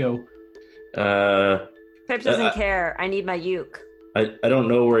 Where to go?" Pip doesn't care. I need my uke. I don't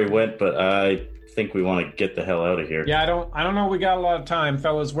know where he went, but I think we want to get the hell out of here. Yeah, I don't know. We got a lot of time,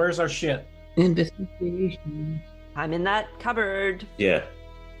 fellas. Where's our shit? Investigation. I'm in that cupboard. Yeah.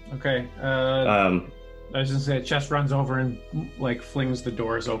 Okay. I was gonna say, Chess runs over and flings the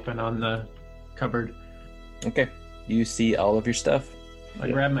doors open on the cupboard. Okay. You see all of your stuff. I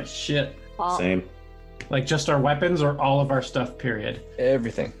Yeah. grab my shit. Same. Just our weapons or all of our stuff, period.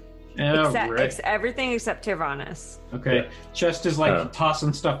 Everything. Except everything except Tyrannus. Okay. Yeah. Chest is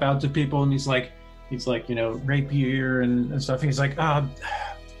tossing stuff out to people, and he's like, rapier and stuff. He's like,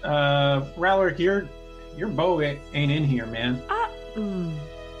 Rowler, your bow ain't in here, man.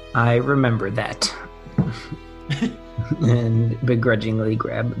 I remember that. And begrudgingly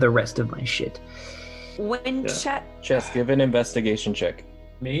grab the rest of my shit. When Yeah. Chess, give an investigation check.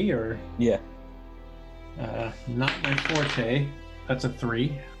 Me or Yeah. not my forte. That's a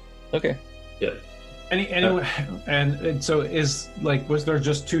 3. Okay. Yeah. Anyway, and so was there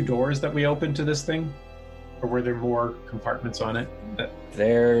just 2 doors that we opened to this thing, or were there more compartments on it?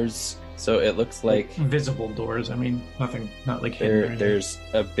 So it looks like Visible doors. I mean, nothing, not like hidden. or anything. there's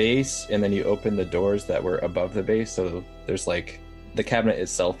a base, and then you open the doors that were above the base. So there's the cabinet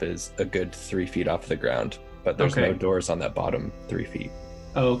itself is a good 3 feet off the ground, but there's Okay. no doors on that bottom 3 feet.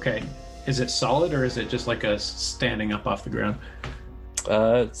 Oh, okay. Is it solid or is it just like a standing up off the ground?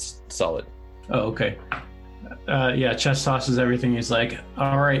 It's solid. Oh, okay. Chest tosses everything. He's like,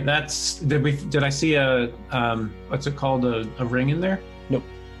 all right, did I see a what's it called, a ring in there? Nope.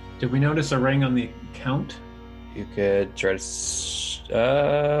 Did we notice a ring on the count? You could try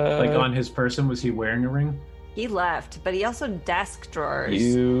to like on his person, was he wearing a ring? He left, but he also desk drawers.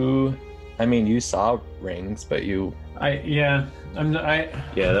 You saw rings, but you Yeah,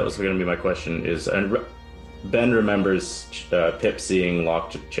 that was going to be my question. Ben remembers Pip seeing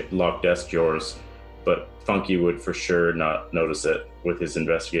locked desk drawers, but Funky would for sure not notice it with his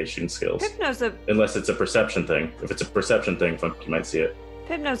investigation skills. Pip knows unless it's a perception thing. If it's a perception thing, Funky might see it.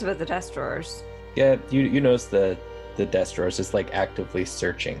 Pip knows about the desk drawers. Yeah, you notice the desk drawers is like actively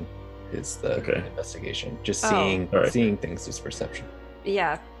searching is the investigation. Just seeing things is perception.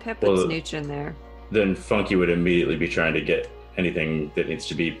 Yeah, Pip would snooch in there. Then Funky would immediately be trying to get anything that needs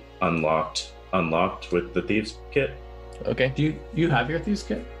to be unlocked with the thieves kit. Okay. Do you have your thieves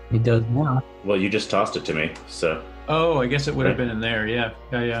kit? He does now. Well, you just tossed it to me, so. Oh, I guess it would have been in there. Yeah.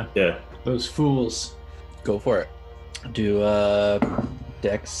 Yeah. Those fools. Go for it. Do a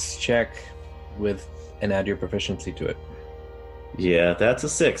dex check and add your proficiency to it. Yeah, that's a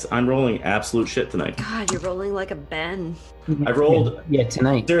 6. I'm rolling absolute shit tonight. God, you're rolling like a Ben. I rolled... Yeah,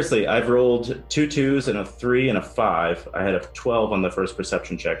 tonight. Seriously, I've rolled 2 2s and a 3 and a 5. I had a 12 on the first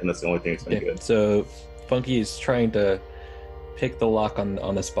perception check, and that's the only thing that's been good. So Funky is trying to pick the lock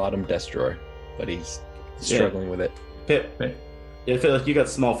on this bottom desk drawer, but he's struggling with it. Pip, I feel like you got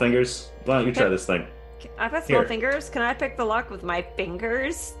small fingers. Why don't you try this thing? I've got small fingers. Can I pick the lock with my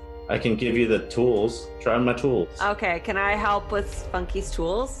fingers? I can give you the tools. Try my tools. Okay, can I help with Funky's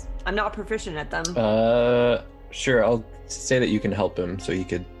tools? I'm not proficient at them. Sure. I'll say that you can help him, so he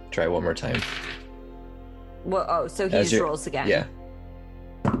could try one more time. Well, so he just rolls again. Yeah.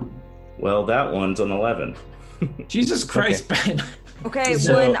 Well, that one's an 11. Jesus Christ, Ben. Okay,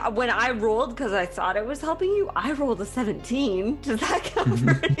 So- when I rolled, because I thought it was helping you, I rolled a 17. Does that count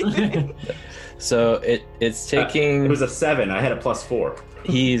for anything? So it's taking. It was a 7. I had a +4.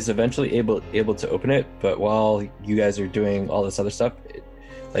 He's eventually able to open it, but while you guys are doing all this other stuff,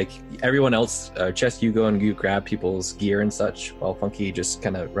 like everyone else, Chess, you go and you grab people's gear and such, while Funky just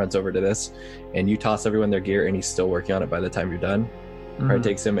kind of runs over to this, and you toss everyone their gear, and he's still working on it by the time you're done. Probably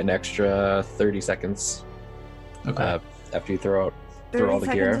takes him an extra 30 seconds. Okay. After you throw all the 30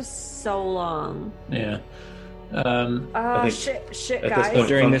 gear. seconds is so long. Yeah. Shit, at this guys. point-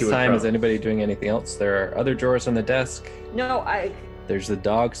 During Funky this would time, probably- is anybody doing anything else? There are other drawers on the desk. No, There's the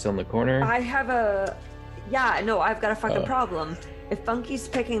dog still in the corner. I've got a fucking problem. If Funky's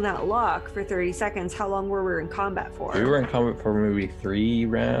picking that lock for 30 seconds, how long were we in combat for? We were in combat for maybe 3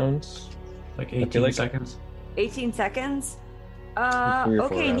 rounds. Like 18 seconds. 18 seconds? 3 or 4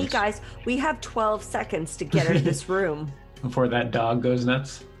 okay, neat rounds. guys. We have 12 seconds to get out of this room. Before that dog goes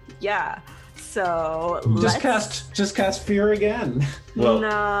nuts. Yeah. So Just cast fear again. Well,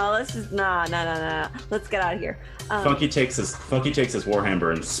 no, let's just no. Let's get out of here. Funky takes his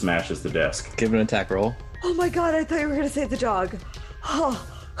warhammer and smashes the desk. Give an attack roll. Oh my god, I thought you were gonna say the dog. Oh.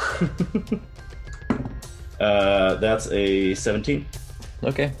 That's a 17.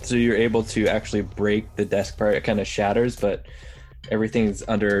 Okay, so you're able to actually break the desk part. It kind of shatters, but everything's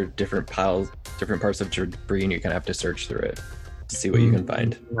under different piles, different parts of debris, and you kind of have to search through it to see what you can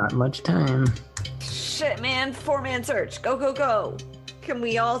find. Not much time. Shit, man. 4-man search. Go, go, go. Can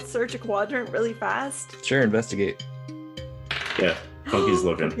we all search a quadrant really fast? Sure, investigate. Yeah, Funky's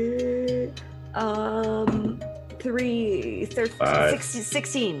looking. Okay. 3, 13, 5.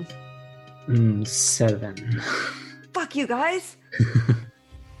 16. 7. Fuck you guys.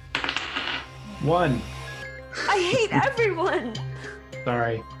 1. I hate everyone.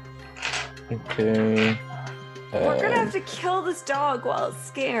 Sorry. Okay. We're gonna have to kill this dog while it's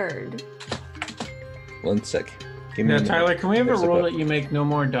scared. 1 sec. Give me Now, a minute. Tyler, can we have a There's rule book. that you make no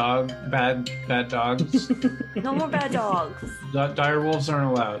more bad dogs? No more bad dogs. Dire wolves aren't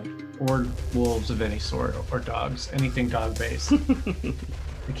allowed, or wolves of any sort, or dogs, anything dog-based.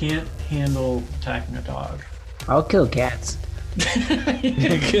 I can't handle attacking a dog. I'll kill cats. We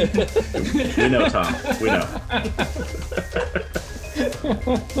know, Tom. We know.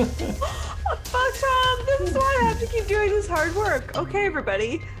 Fuck Tom, this is why I have to keep doing this hard work. Okay,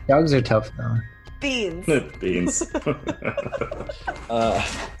 everybody. Dogs are tough though. Beans. Beans.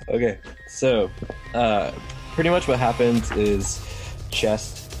 Okay, so pretty much what happens is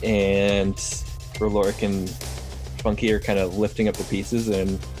Chest and Roloric and Funky are kind of lifting up the pieces,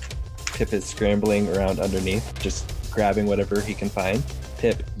 and Pip is scrambling around underneath, just grabbing whatever he can find.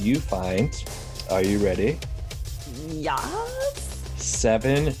 Pip, you find, are you ready? Yes.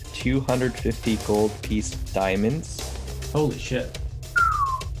 7 250 gold piece diamonds. Holy shit.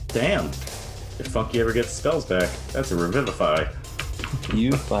 Damn. If Funky ever gets spells back, that's a revivify.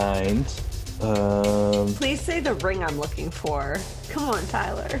 You find Please say the ring I'm looking for. Come on,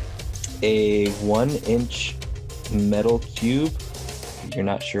 Tyler. a 1-inch metal cube. You're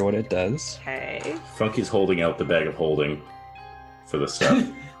not sure what it does. Okay. Funky's holding out the bag of holding for the stuff.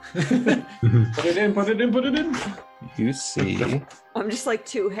 Put it in, put it in, put it in. You see I'm just like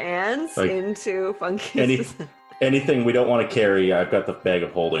 2 hands Like, into Funky. Anything we don't want to carry, I've got the bag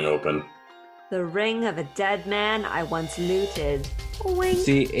of holding open. The ring of a dead man I once looted. you Wink.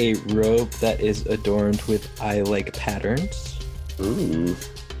 see a robe that is adorned with eye-like patterns. Ooh,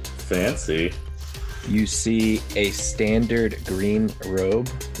 fancy. You see a standard green robe,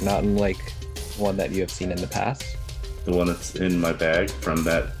 not unlike one that you have seen in the past. The one that's in my bag from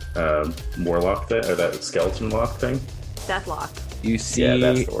that warlock thing, or that skeleton lock thing. Deathlock. You see Yeah,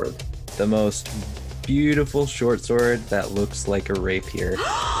 that's the word. the most beautiful short sword that looks like a rapier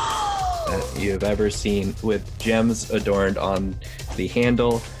that you have ever seen, with gems adorned on the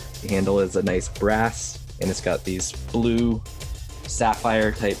handle. The handle is a nice brass, and it's got these blue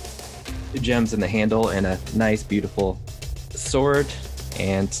sapphire type gems in the handle, and a nice beautiful sword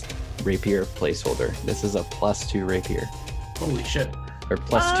and rapier placeholder. This is a +2 rapier, Holy shit. or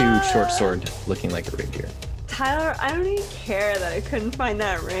 +2 short sword looking like a rapier. Tyler, I don't even care that I couldn't find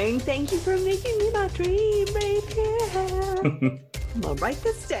that ring. Thank you for making me my dream rapier. I'm gonna write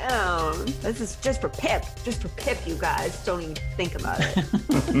this down. This is just for Pip. Just for Pip, you guys. Don't even think about it.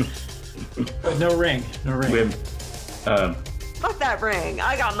 But no ring. No ring. We have, Fuck that ring.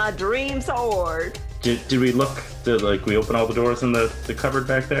 I got my dream sword. did we look? Did we open all the doors in the cupboard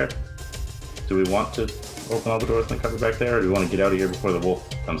back there? Do we want to open all the doors in the cupboard back there, or do we want to get out of here before the wolf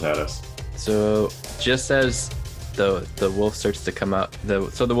comes at us? So just as the wolf starts to come out,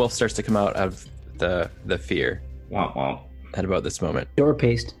 the wolf starts to come out of the fear Womp womp. at about this moment. Door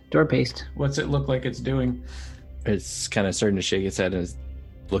paste. Door paste. What's it look like it's doing? It's kind of starting to shake its head and is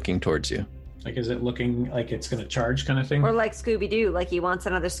looking towards you. Like, is it looking like it's going to charge kind of thing? Or like Scooby-Doo, like he wants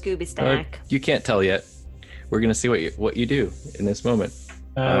another Scooby snack. You can't tell yet. We're gonna see what you do in this moment.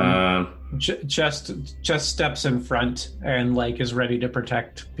 Chest steps in front and is ready to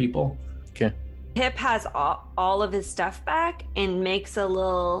protect people. Okay. Pip has all of his stuff back and makes a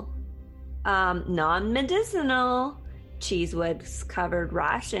little non-medicinal cheesewood covered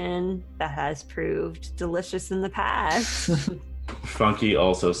ration that has proved delicious in the past. Funky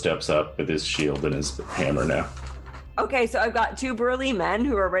also steps up with his shield and his hammer now. Okay, so I've got 2 burly men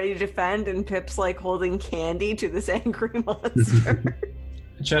who are ready to defend, and Pip's holding candy to this angry monster.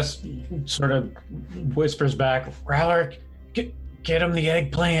 Chest sort of whispers back, Rallark, get him the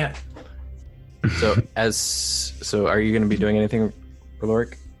eggplant. So are you gonna be doing anything,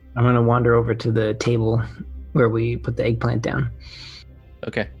 Rallark? I'm gonna wander over to the table where we put the eggplant down.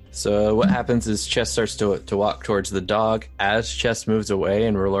 Okay. So what happens is Chess starts to walk towards the dog. As Chess moves away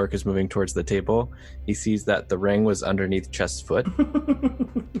and Rallark is moving towards the table, he sees that the ring was underneath Chess's foot.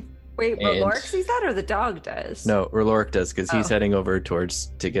 Wait, but Rallark sees that, or the dog does? No, Rallark does, because he's heading over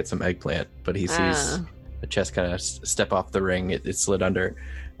to get some eggplant, but he sees the Chess kind of step off the ring. It slid under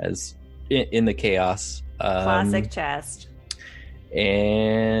as in the chaos. Classic Chest.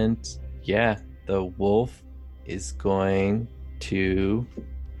 And yeah, the wolf is going to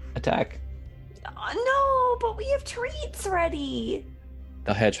attack. No, but we have treats ready.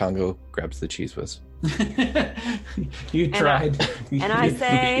 The hedgehog grabs the cheese whiz. You tried. And I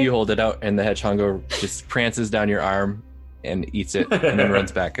say, You hold it out, and the hedgehog just prances down your arm and eats it, and then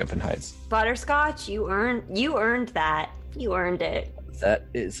runs back up and hides. Butterscotch, you earned that. You earned it. That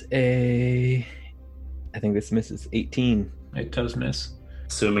is I think this misses 18. It does miss.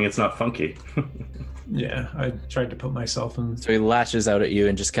 Assuming it's not Funky. Yeah, I tried to put myself in. So he lashes out at you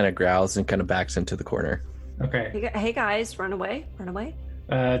and just kind of growls and kind of backs into the corner. Okay. Hey guys, run away. Run away.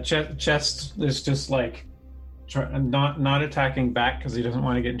 Chest is just not attacking back because he doesn't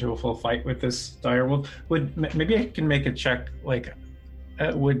want to get into a full fight with this direwolf. Maybe I can make a check.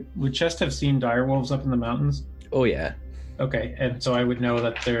 Would Chest have seen direwolves up in the mountains? Oh yeah. Okay, and so I would know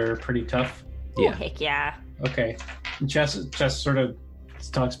that they're pretty tough. Yeah. Oh, heck yeah. Okay. And Chest sort of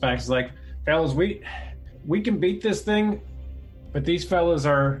talks back. He's like, fellas, we can beat this thing, but these fellas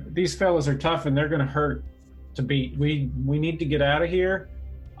are tough and they're gonna hurt to beat. We need to get out of here.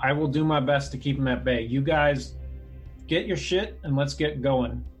 I will do my best to keep them at bay. You guys get your shit and let's get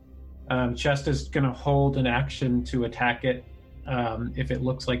going. Chest is gonna hold an action to attack it if it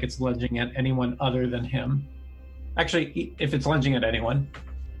looks like it's lunging at anyone other than him. Actually, if it's lunging at anyone.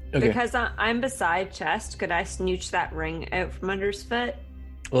 Okay. Because I'm beside Chest, could I snooch that ring out from under his foot?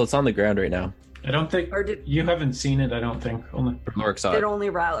 Well, it's on the ground right now. I don't think Or did you haven't seen it. I don't think. Only Rallark saw did it. only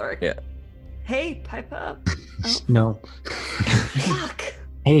Rallark? Yeah. Hey, pipe up. Oh, No. fuck.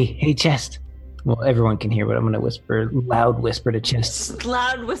 Hey, Chest. Well, everyone can hear, but I'm gonna loud whisper to Chest. Just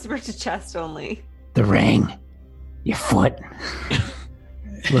loud whisper to chest only. The ring. Your foot.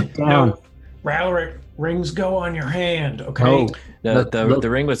 Look down. No, Ralric, rings go on your hand, okay? Oh, No, look. the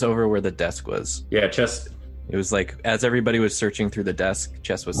ring was over where the desk was. Yeah, chest. It was like as everybody was searching through the desk,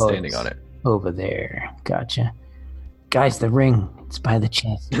 Chess was Oh, standing on it. Over there. Gotcha. Guys, the ring. It's by the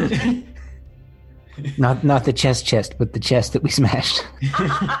chest. Not the chest, but the chest that we smashed.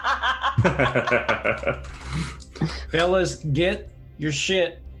 Fellas, get your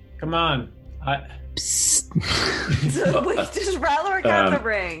shit. Come on. Psst. So, wait, does Ralric have the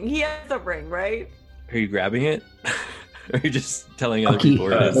ring? He has the ring, right? Are you grabbing it? Or are you just telling other Funky, people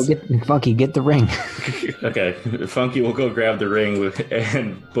where it is? Funky, get the ring. Okay, Funky will go grab the ring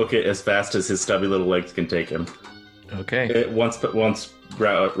and book it as fast as his stubby little legs can take him. Okay. Once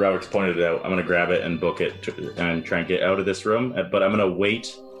Robert's pointed it out, I'm gonna grab it and book it and try and get out of this room. But I'm gonna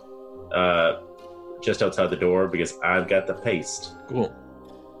wait just outside the door because I've got the paste. Cool.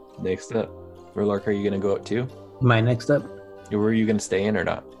 Next up. Verlark, are you going to go up too? Am I next up? Or were you going to stay in or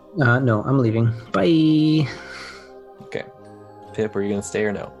not? No, I'm leaving. Bye. Okay. Pip, are you going to stay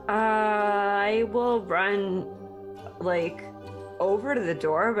or no? I will run, over to the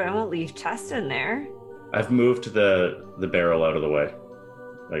door, but I won't leave Chest in there. I've moved the barrel out of the way,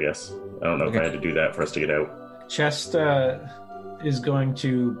 I guess. I don't know if I had to do that for us to get out. Chest is going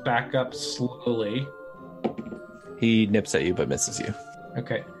to back up slowly. He nips at you but misses you.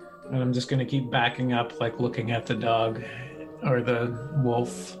 Okay. And I'm just going to keep backing up, looking at the dog or the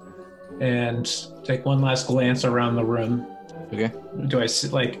wolf, and take one last glance around the room. Okay. Do I see,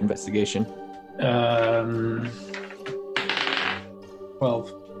 Investigation.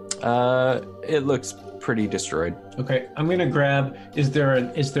 12. It looks pretty destroyed. Okay, I'm gonna grab. Is there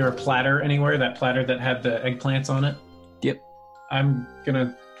a platter anywhere? That platter that had the eggplants on it? Yep. I'm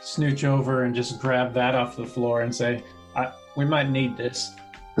gonna snooch over and just grab that off the floor and say, "We might need this,"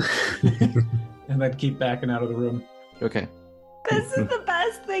 and then keep backing out of the room. Okay. This is the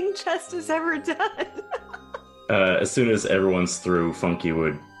best thing Chest has ever done. As soon as everyone's through, Funky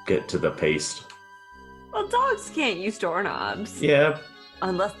would get to the paste. Well, dogs can't use doorknobs. Yeah,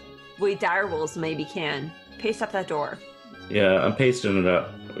 Unless direwolves maybe can. Paste up that door. yeah, I'm pasting it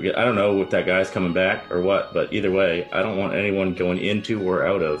up. I don't know if that guy's coming back or what, but either way, I don't want anyone going into or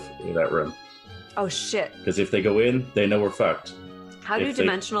out of that room. Oh, shit. Because if they go in, they know we're fucked. How do If they-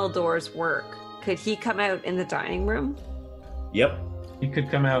 dimensional doors work? Could he come out in the dining room? Yep, You could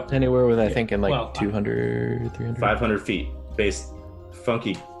come out. Anywhere with, I think, in 200, 300? 500 feet. Base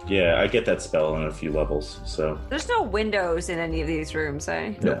Funky. Yeah, I get that spell on a few levels, so. There's no windows in any of these rooms,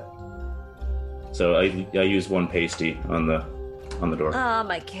 eh? Yeah. So I use one pasty on the door. Ah,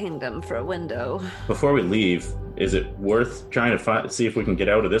 my kingdom for a window. Before we leave, is it worth trying to see if we can get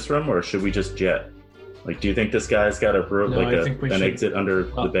out of this room, or should we just jet? Do you think this guy's got No, I think we an should- exit under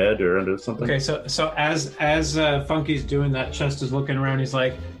the bed or under something? Okay, so as Funky's doing that, Chest is looking around. He's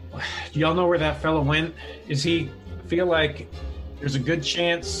like, "Do y'all know where that fella went? Is he? I feel like there's a good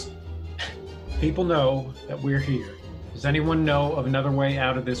chance people know that we're here. Does anyone know of another way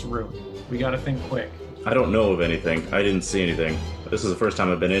out of this room? We got to think quick." I don't know of anything. I didn't see anything. This is the first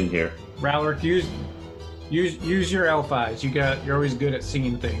time I've been in here. Ralric, use your elf eyes. You're always good at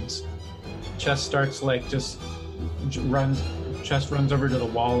seeing things. Chest starts Chest runs over to the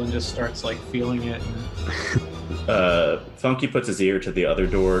wall and just starts feeling it. Funky puts his ear to the other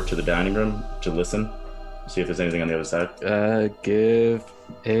door to the dining room to listen, see if there's anything on the other side. Give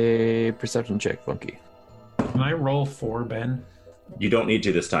a perception check, Funky. Can I roll 4, Ben? You don't need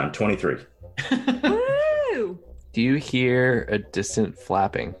to this time. 23. Woo! Do you hear a distant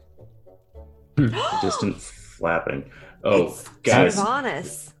flapping? Distant flapping. Oh, It's guys,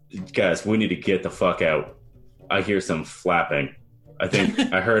 Sylvanas. we need to get the fuck out. I hear some flapping. I think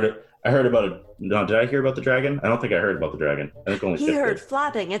I heard it. I heard about it. No, did I hear about the dragon? I don't think I heard about the dragon. I think only He Sif heard did.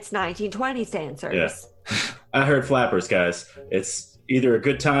 flapping. It's 1920s dancers. Yeah. I heard flappers, guys. It's either a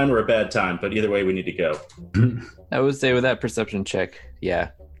good time or a bad time, but either way, we need to go. I would say with that perception check, yeah,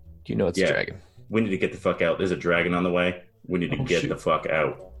 you know it's Yeah. a dragon. We need to get the fuck out. There's a dragon on the way. We need to Oh, get shoot. the fuck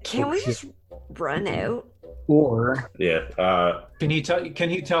out. Can we just run out? Or Yeah. Can you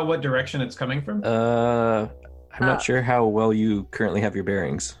tell what direction it's coming from? I'm not sure how well you currently have your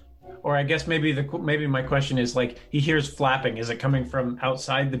bearings. Or I guess maybe my question is he hears flapping. Is it coming from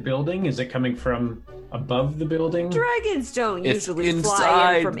outside the building? Is it coming from above the building? Dragons don't It's usually fly in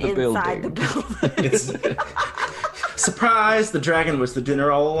inside from the inside the building. It's surprise! The dragon was the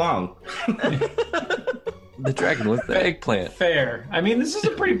dinner all along. The dragon with the eggplant. Fair. I mean, this is a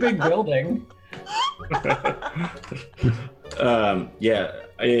pretty big building. Yeah.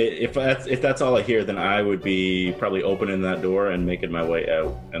 If that's all I hear, then I would be probably opening that door and making my way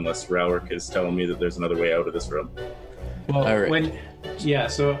out, unless Rowrick is telling me that there's another way out of this room. Well, All right.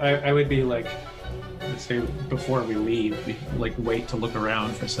 So I would be like, let's say before we leave, wait to look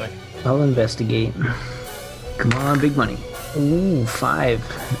around for a second. I'll investigate. Come on, big money. Ooh, 5.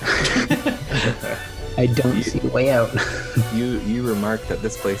 I don't see a way out. You remark that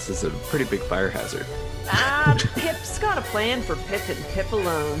this place is a pretty big fire hazard. Pip's got a plan for Pip and Pip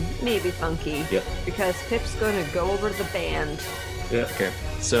alone. Maybe Funky. Yep. Because Pip's going to go over to the band. Yeah. Okay,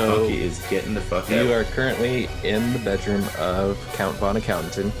 so Funky is getting the fuck out. you are currently in the bedroom of Count Von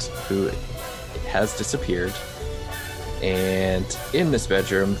Accountant, who has disappeared. And in this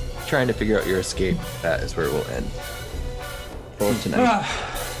bedroom, trying to figure out your escape. That is where it will end for tonight.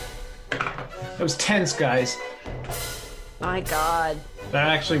 That was tense, guys. My God. That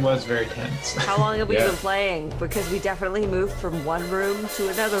actually was very tense. How long have we Yeah. been playing? Because we definitely moved from one room to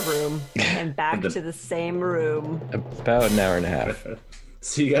another room and back to the same room. About an hour and a half.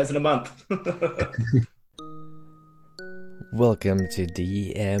 See you guys in a month. Welcome to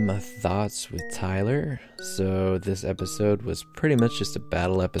DM Thoughts with Tyler. So this episode was pretty much just a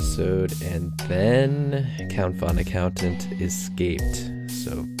battle episode, and then Count Von Accountant escaped.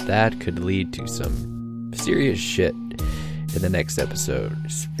 So that could lead to some serious shit in the next episode.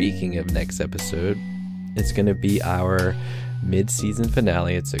 Speaking of next episode, it's going to be our mid-season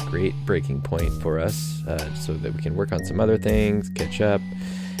finale. It's a great breaking point for us, so that we can work on some other things, catch up,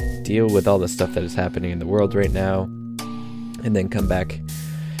 deal with all the stuff that is happening in the world right now, and then come back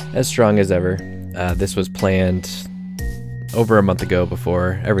as strong as ever. This was planned over a month ago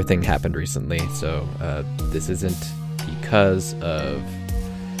before everything happened recently, so this isn't because of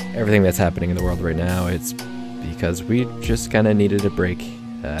everything that's happening in the world right now. It's because we just kind of needed a break,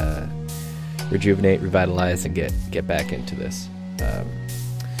 rejuvenate, revitalize, and get back into this.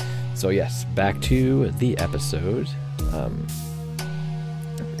 So yes, back to the episode.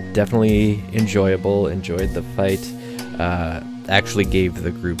 Definitely enjoyable. Enjoyed the fight. Actually gave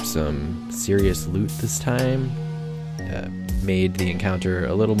the group some serious loot this time. Made the encounter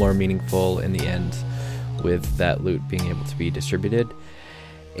a little more meaningful in the end, with that loot being able to be distributed.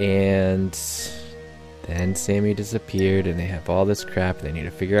 And then Sammy disappeared, and they have all this crap, and they need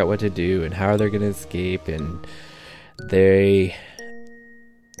to figure out what to do and how they're going to escape. And they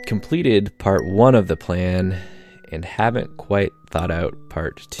completed part 1 of the plan and haven't quite thought out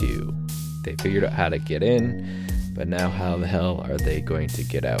part 2. They figured out how to get in, but now how the hell are they going to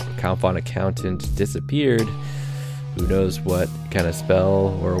get out? Count Von Accountant disappeared. Who knows what kind of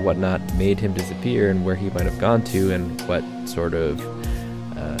spell or whatnot made him disappear, and where he might have gone to, and what sort of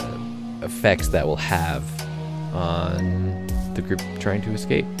effects that will have on the group trying to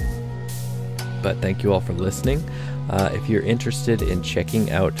escape. But thank you all for listening. If you're interested in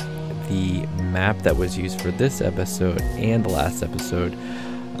checking out the map that was used for this episode and the last episode,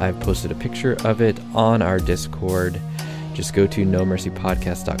 I've posted a picture of it on our Discord. Just go to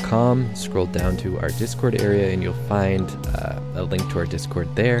nomercypodcast.com, scroll down to our Discord area, and you'll find a link to our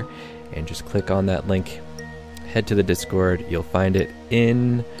Discord there. And just click on that link, head to the Discord. You'll find it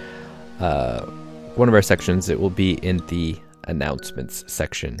in one of our sections. It will be in the announcements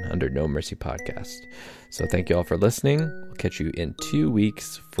section under No Mercy Podcast. So thank you all for listening. We'll catch you in 2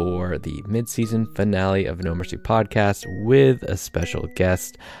 weeks for the mid-season finale of No Mercy Podcast with a special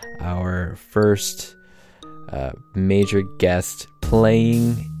guest, our first major guest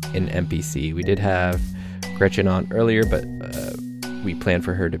playing an NPC. We did have Gretchen on earlier, but we planned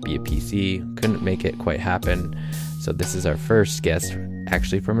for her to be a PC. Couldn't make it quite happen. So this is our first guest,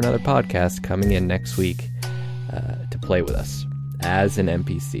 actually from another podcast, coming in next week to play with us as an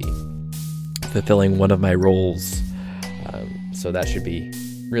NPC, fulfilling one of my roles. So that should be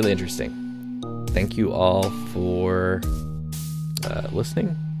really interesting. Thank you all for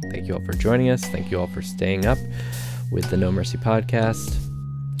listening. Thank you all for joining us. Thank you all for staying up with the No Mercy Podcast.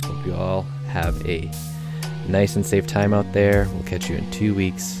 Hope you all have a nice and safe time out there. We'll catch you in 2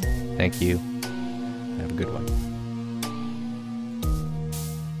 weeks. Thank you. Have a good one.